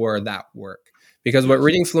for that work. Because what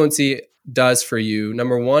reading fluency does for you,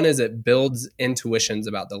 number one, is it builds intuitions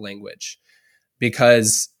about the language.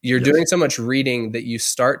 Because you're doing so much reading that you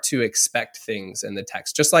start to expect things in the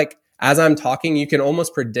text. Just like as I'm talking, you can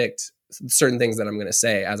almost predict certain things that I'm going to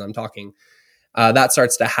say as I'm talking. That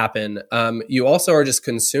starts to happen. You also are just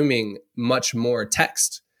consuming much more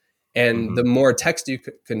text. And the more text you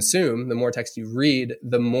consume, the more text you read,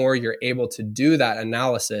 the more you're able to do that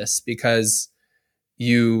analysis, because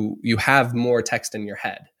you have more text in your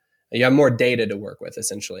head. You have more data to work with,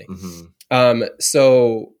 essentially.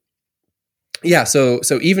 So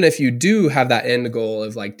even if you do have that end goal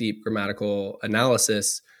of like deep grammatical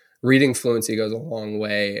analysis, reading fluency goes a long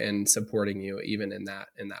way in supporting you even in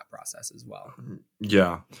that process as well.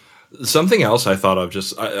 Yeah. Something else I thought of,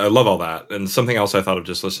 I love all that. And something else I thought of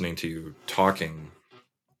just listening to you talking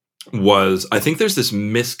was, I think there's this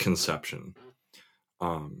misconception,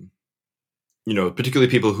 particularly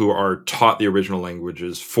people who are taught the original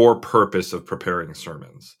languages for purpose of preparing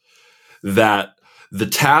sermons, that the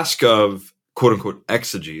task of quote unquote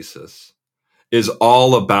exegesis is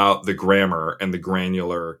all about the grammar and the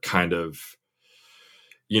granular kind of,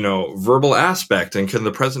 verbal aspect. And can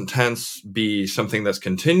the present tense be something that's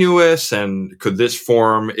continuous? And could this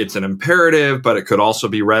form, it's an imperative, but it could also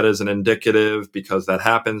be read as an indicative because that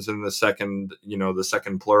happens in the second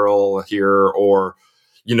plural here, or,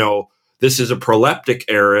 this is a proleptic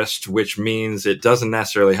aorist, which means it doesn't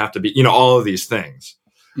necessarily have to be, all of these things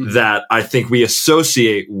that I think we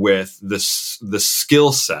associate with the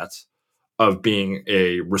skill set of being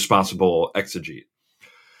a responsible exegete.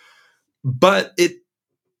 But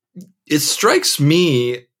it strikes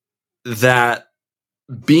me that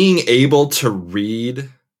being able to read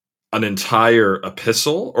an entire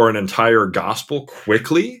epistle or an entire gospel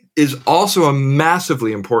quickly is also a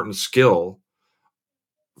massively important skill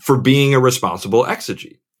for being a responsible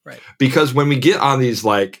exegete. Right. Because when we get on these,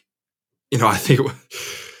 I think,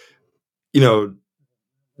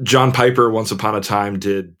 John Piper once upon a time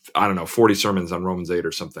did, 40 sermons on Romans 8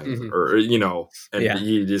 or something, or,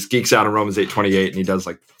 he just geeks out on Romans 8:28 and he does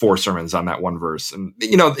 4 sermons on that one verse. And,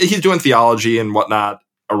 he's doing theology and whatnot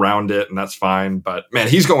around it, and that's fine. But man,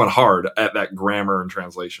 he's going hard at that grammar and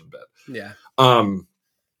translation bit. Yeah.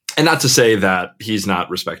 And not to say that he's not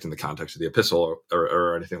respecting the context of the epistle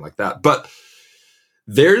or anything like that, but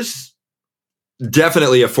there's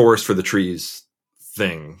definitely a forest for the trees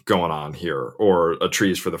thing going on here, or a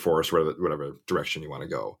trees for the forest, whatever direction you want to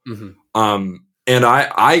go. And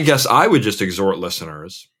I guess I would just exhort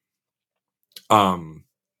listeners, and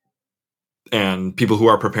people who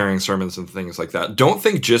are preparing sermons and things like that, don't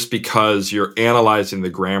think just because you're analyzing the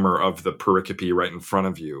grammar of the pericope right in front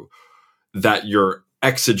of you that you're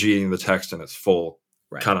exegeting the text in its full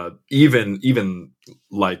kind of even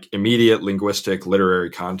immediate linguistic literary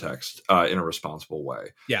context in a responsible way.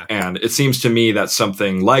 Yeah. And it seems to me that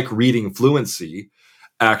something like reading fluency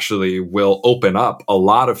actually will open up a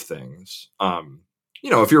lot of things.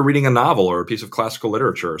 If you're reading a novel or a piece of classical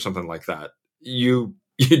literature or something like that, you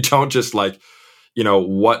don't just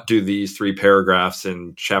what do these 3 paragraphs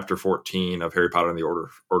in chapter 14 of Harry Potter and the Order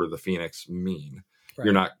of the Phoenix mean?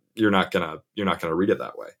 Right. You're not gonna read it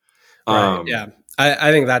that way. Right. Yeah.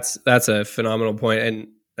 I think that's a phenomenal point.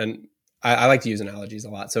 And I like to use analogies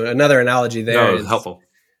a lot. So another analogy there is helpful.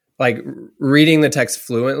 Reading the text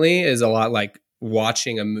fluently is a lot like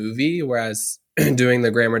watching a movie, whereas doing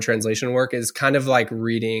the grammar translation work is kind of like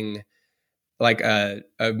reading a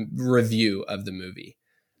review of the movie.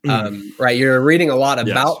 Right. You're reading a lot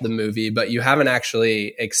about the movie, but you haven't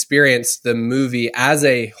actually experienced the movie as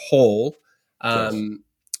a whole.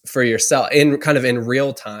 For yourself in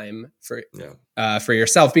real time for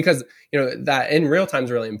yourself, because that in real time is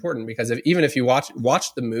really important, because even if you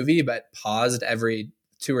watch the movie but paused every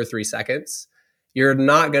 2 or 3 seconds, you're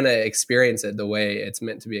not going to experience it the way it's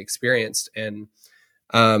meant to be experienced. And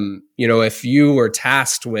if you were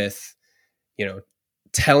tasked with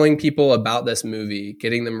telling people about this movie,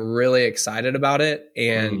 getting them really excited about it,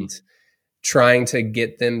 and trying to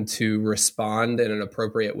get them to respond in an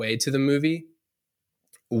appropriate way to the movie,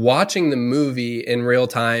 watching the movie in real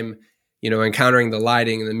time, encountering the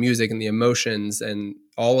lighting and the music and the emotions and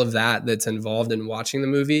all of that that's involved in watching the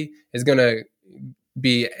movie is going to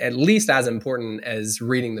be at least as important as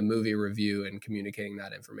reading the movie review and communicating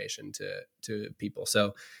that information to people.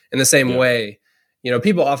 So in the same way,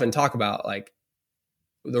 people often talk about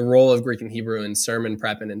the role of Greek and Hebrew in sermon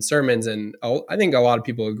prep and in sermons. And I think a lot of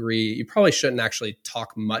people agree you probably shouldn't actually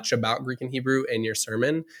talk much about Greek and Hebrew in your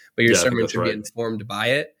sermon, but your sermon should be informed by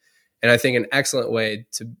it. And I think an excellent way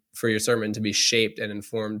for your sermon to be shaped and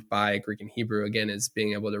informed by Greek and Hebrew, again, is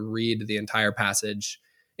being able to read the entire passage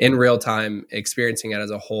in real time, experiencing it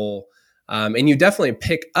as a whole. And you definitely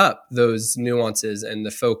pick up those nuances and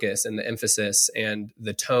the focus and the emphasis and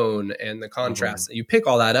the tone and the contrast. You pick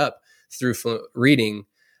all that up through reading.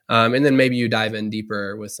 And then maybe you dive in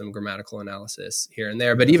deeper with some grammatical analysis here and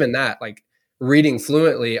there. But even that, reading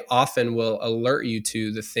fluently often will alert you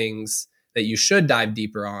to the things that you should dive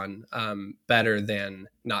deeper on, better than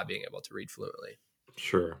not being able to read fluently.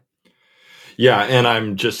 Sure. Yeah. And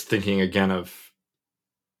I'm just thinking again of,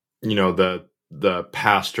 the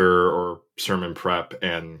pastor or sermon prep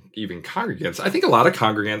and even congregants. I think a lot of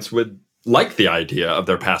congregants would like the idea of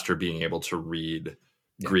their pastor being able to read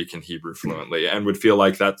Greek and Hebrew fluently, and would feel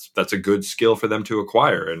like that's a good skill for them to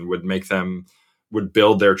acquire, and would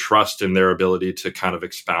build their trust in their ability to kind of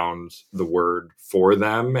expound the word for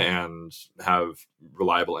them and have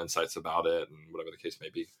reliable insights about it, and whatever the case may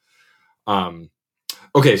be.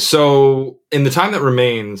 Okay, so in the time that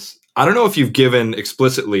remains, I don't know if you've given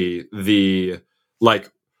explicitly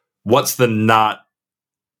what's the not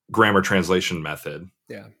grammar translation method.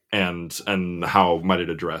 Yeah. And how might it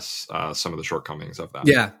address some of the shortcomings of that?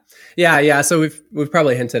 Yeah. So we've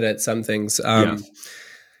probably hinted at some things.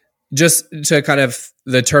 Just to kind of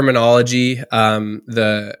the terminology,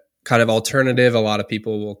 the kind of alternative, a lot of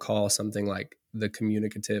people will call something like the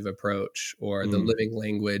communicative approach or the living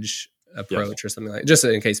language approach or something like, just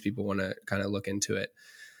in case people want to kind of look into it.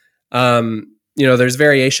 There's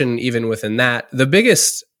variation even within that. The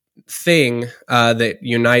biggest thing that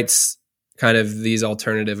unites kind of these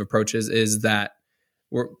alternative approaches is that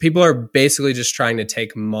people are basically just trying to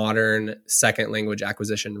take modern second language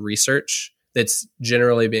acquisition research that's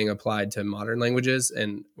generally being applied to modern languages,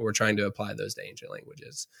 and we're trying to apply those to ancient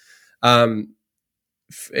languages.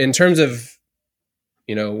 In terms of,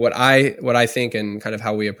 what I think and kind of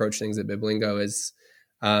how we approach things at Biblingo is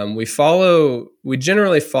we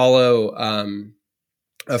generally follow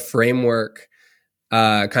a framework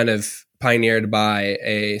kind of pioneered by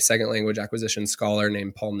a second language acquisition scholar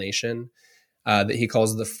named Paul Nation that he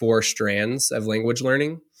calls the 4 strands of language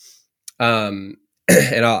learning.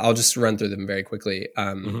 And I'll just run through them very quickly.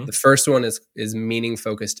 The first one is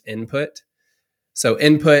meaning-focused input. So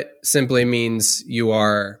input simply means you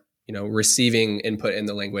are, receiving input in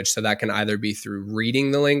the language. So that can either be through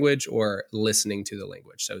reading the language or listening to the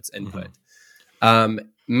language. So it's input.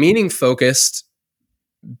 Meaning-focused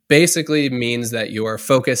basically means that you are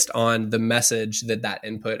focused on the message that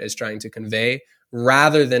input is trying to convey,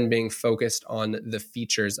 rather than being focused on the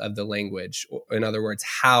features of the language. In other words,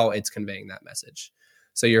 how it's conveying that message.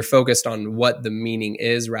 So you're focused on what the meaning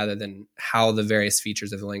is rather than how the various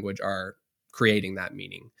features of the language are creating that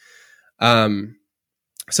meaning.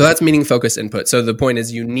 So that's meaning-focused input. So the point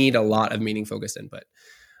is you need a lot of meaning-focused input.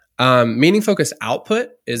 Meaning-focused output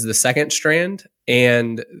is the second strand.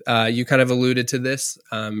 And you kind of alluded to this,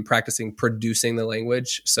 practicing producing the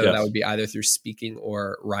language. So that would be either through speaking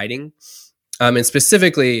or writing. And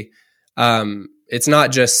specifically, it's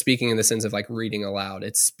not just speaking in the sense of like reading aloud.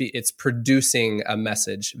 It's producing a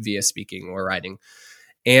message via speaking or writing.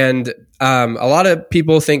 And a lot of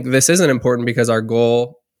people think this isn't important because our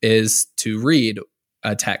goal is to read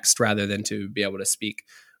a text rather than to be able to speak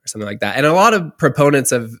or something like that. And a lot of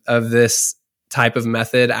proponents of this type of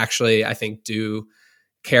method actually, I think, do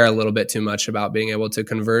care a little bit too much about being able to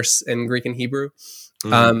converse in Greek and Hebrew.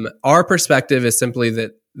 Our perspective is simply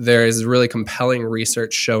that there is really compelling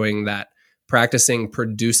research showing that practicing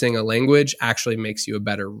producing a language actually makes you a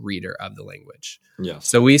better reader of the language. Yes.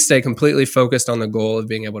 So we stay completely focused on the goal of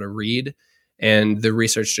being able to read. And the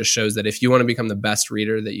research just shows that if you want to become the best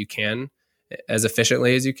reader that you can, as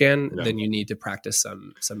efficiently as you can, then you need to practice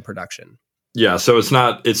some production. Yeah, so it's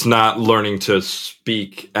not learning to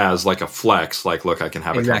speak as like a flex, like, look, I can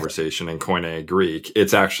have a conversation in Koine Greek.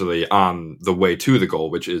 It's actually on the way to the goal,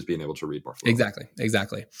 which is being able to read more fluently.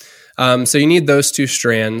 Exactly. So you need those 2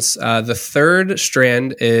 strands. The third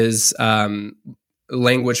strand is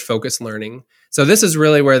language-focused learning. So this is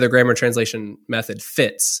really where the grammar translation method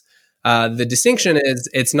fits. The distinction is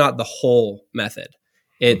it's not the whole method.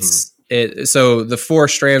 So the 4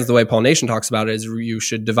 strands, the way Paul Nation talks about it, is you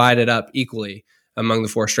should divide it up equally among the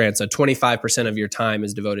 4 strands. So 25% of your time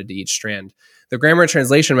is devoted to each strand. The grammar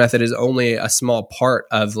translation method is only a small part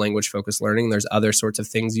of language-focused learning. There's other sorts of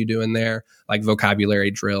things you do in there, like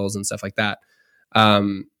vocabulary drills and stuff like that.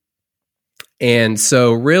 And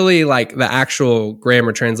so really, like, the actual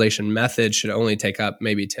grammar translation method should only take up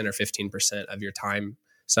maybe 10 or 15% of your time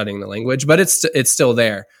studying the language, but it's still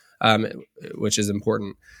there, which is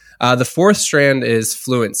important. The 4th strand is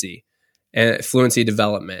fluency and fluency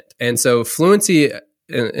development. And so fluency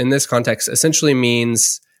in this context essentially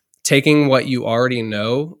means taking what you already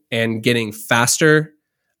know and getting faster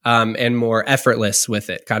and more effortless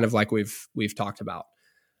with it, kind of like we've talked about.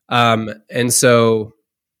 And so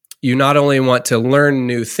you not only want to learn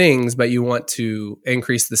new things, but you want to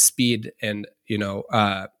increase the speed and,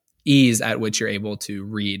 ease at which you're able to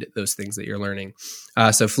read those things that you're learning.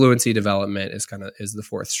 So fluency development is the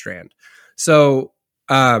 4th strand. So,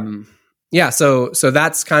 so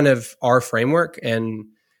that's kind of our framework. And,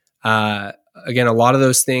 again, a lot of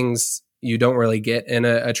those things you don't really get in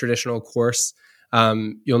a traditional course.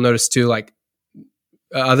 You'll notice too, like,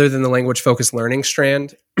 other than the language focused learning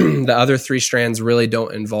strand, the other 3 strands really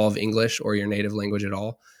don't involve English or your native language at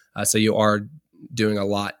all. So you are doing a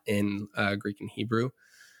lot in Greek and Hebrew.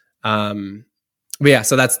 So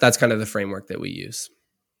that's kind of the framework that we use.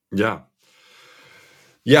 Yeah,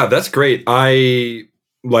 that's great.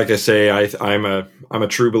 Like I say, I'm a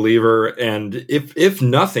true believer, and if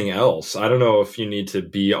nothing else, I don't know if you need to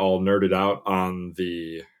be all nerded out on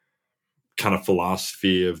the kind of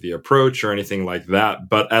philosophy of the approach or anything like that,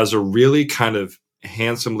 but as a really kind of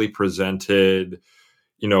handsomely presented,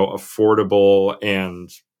 affordable, and,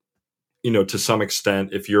 to some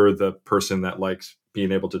extent, if you're the person that likes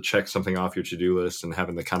being able to check something off your to-do list and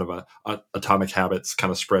having the kind of a Atomic Habits kind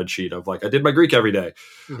of spreadsheet of like, I did my Greek every day.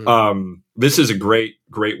 This is a great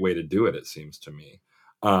way to do it. It seems to me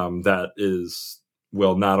that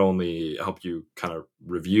will not only help you kind of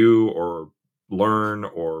review or learn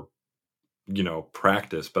or,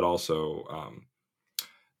 practice, but also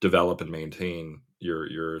develop and maintain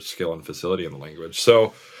your skill and facility in the language.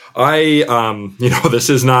 So this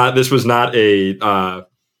was not a,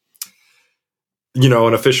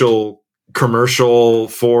 an official commercial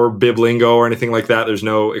for Biblingo or anything like that. There's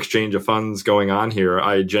no exchange of funds going on here.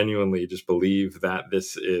 I genuinely just believe that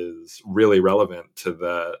this is really relevant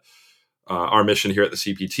to our mission here at the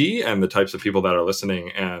CPT and the types of people that are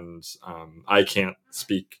listening. And I can't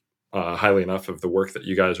speak highly enough of the work that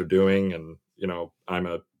you guys are doing. And,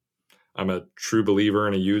 I'm a true believer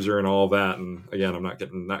and a user and all that. And again, I'm not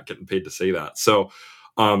getting paid to say that. So,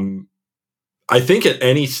 I think at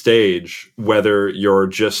any stage, whether you're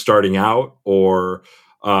just starting out or,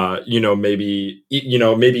 maybe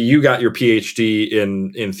you got your PhD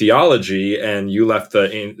in theology and you left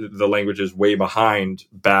the languages way behind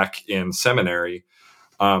back in seminary,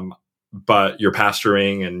 but you're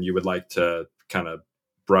pastoring and you would like to kind of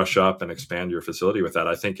brush up and expand your facility with that.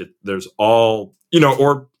 I think there's all,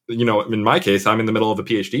 in my case, I'm in the middle of a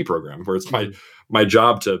PhD program where it's my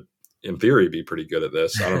job to, in theory, be pretty good at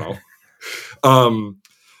this. I don't know.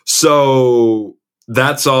 So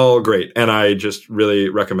that's all great. And I just really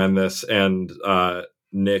recommend this. And,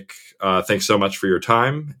 Nick, thanks so much for your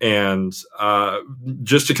time. And,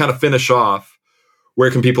 just to kind of finish off,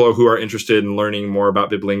 where can people who are interested in learning more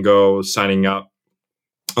about Biblingo signing up?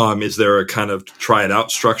 Is there a kind of try it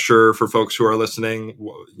out structure for folks who are listening?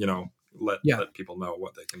 Let people know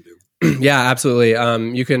what they can do. Yeah, absolutely.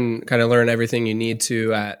 You can kind of learn everything you need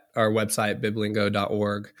to at our website,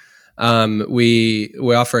 biblingo.org. We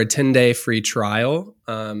offer a 10-day free trial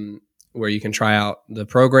where you can try out the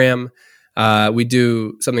program. We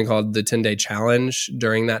do something called the 10-day challenge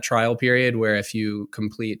during that trial period, where if you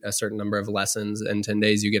complete a certain number of lessons in 10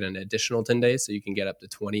 days, you get an additional 10 days. So you can get up to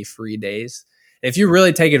 20 free days. If you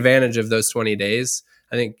really take advantage of those 20 days,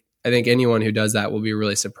 I think anyone who does that will be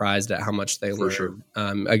really surprised at how much they learn. Sure.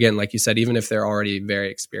 Again, like you said, even if they're already very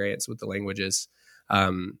experienced with the languages,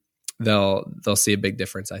 they'll see a big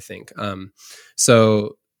difference, I think.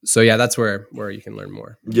 So yeah, that's where you can learn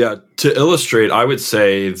more. Yeah. To illustrate, I would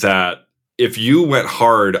say that if you went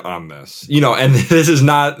hard on this, and this is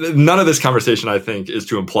none of this conversation, I think, is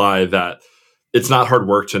to imply that it's not hard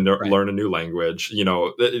work to learn a new language.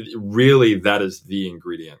 Really that is the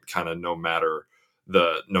ingredient, kind of no matter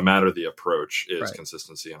the approach is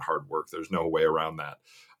consistency and hard work. There's no way around that.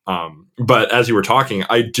 But as you were talking,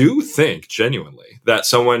 I do think genuinely that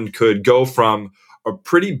someone could go from a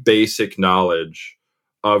pretty basic knowledge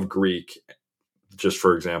of Greek, just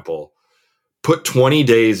for example, put 20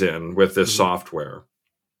 days in with this software,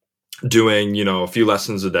 doing, a few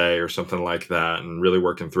lessons a day or something like that, and really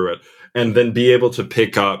working through it, and then be able to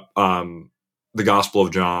pick up the Gospel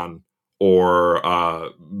of John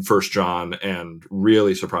or First John and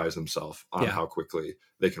really surprise themselves on how quickly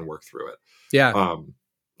they can work through it. Yeah.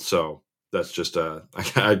 So that's just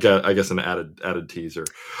I guess an added teaser.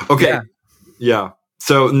 Okay. Yeah.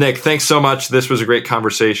 So Nick, thanks so much. This was a great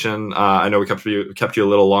conversation. I know we kept you a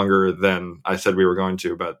little longer than I said we were going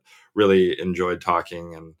to, but really enjoyed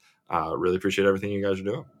talking and really appreciate everything you guys are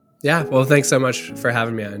doing. Yeah. Well, thanks so much for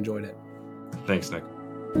having me. I enjoyed it. Thanks, Nick.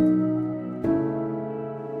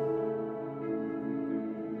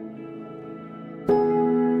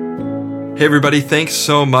 Hey everybody, thanks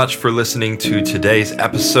so much for listening to today's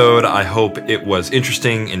episode. I hope it was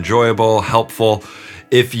interesting, enjoyable, helpful.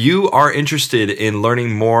 If you are interested in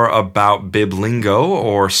learning more about Biblingo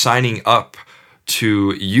or signing up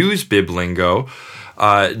to use Biblingo,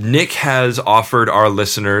 Nick has offered our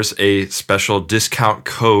listeners a special discount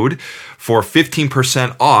code for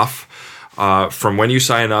 15% off from when you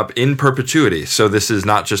sign up in perpetuity. So this is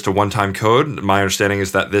not just a one-time code. My understanding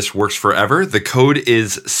is that this works forever. The code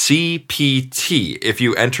is CPT. If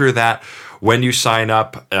you enter that when you sign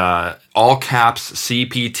up, all caps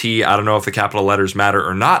CPT. I don't know if the capital letters matter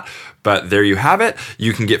or not, but there you have it.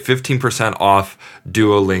 You can get 15% off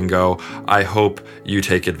Duolingo. I hope you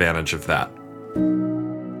take advantage of that.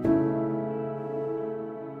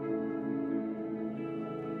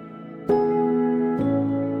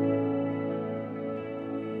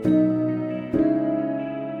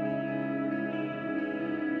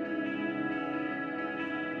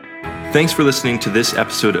 Thanks for listening to this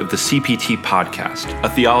episode of the CPT Podcast, a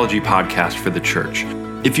theology podcast for the church.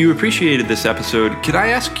 If you appreciated this episode, could I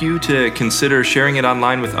ask you to consider sharing it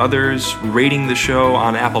online with others, rating the show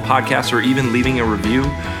on Apple Podcasts, or even leaving a review?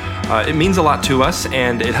 It means a lot to us,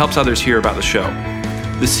 and it helps others hear about the show.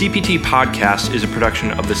 The CPT Podcast is a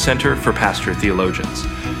production of the Center for Pastor Theologians.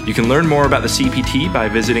 You can learn more about the CPT by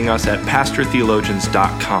visiting us at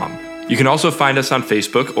pastortheologians.com. You can also find us on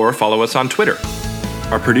Facebook or follow us on Twitter.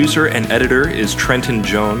 Our producer and editor is Trenton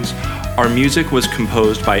Jones. Our music was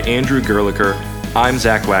composed by Andrew Gerlicher. I'm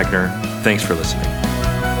Zach Wagner. Thanks for listening.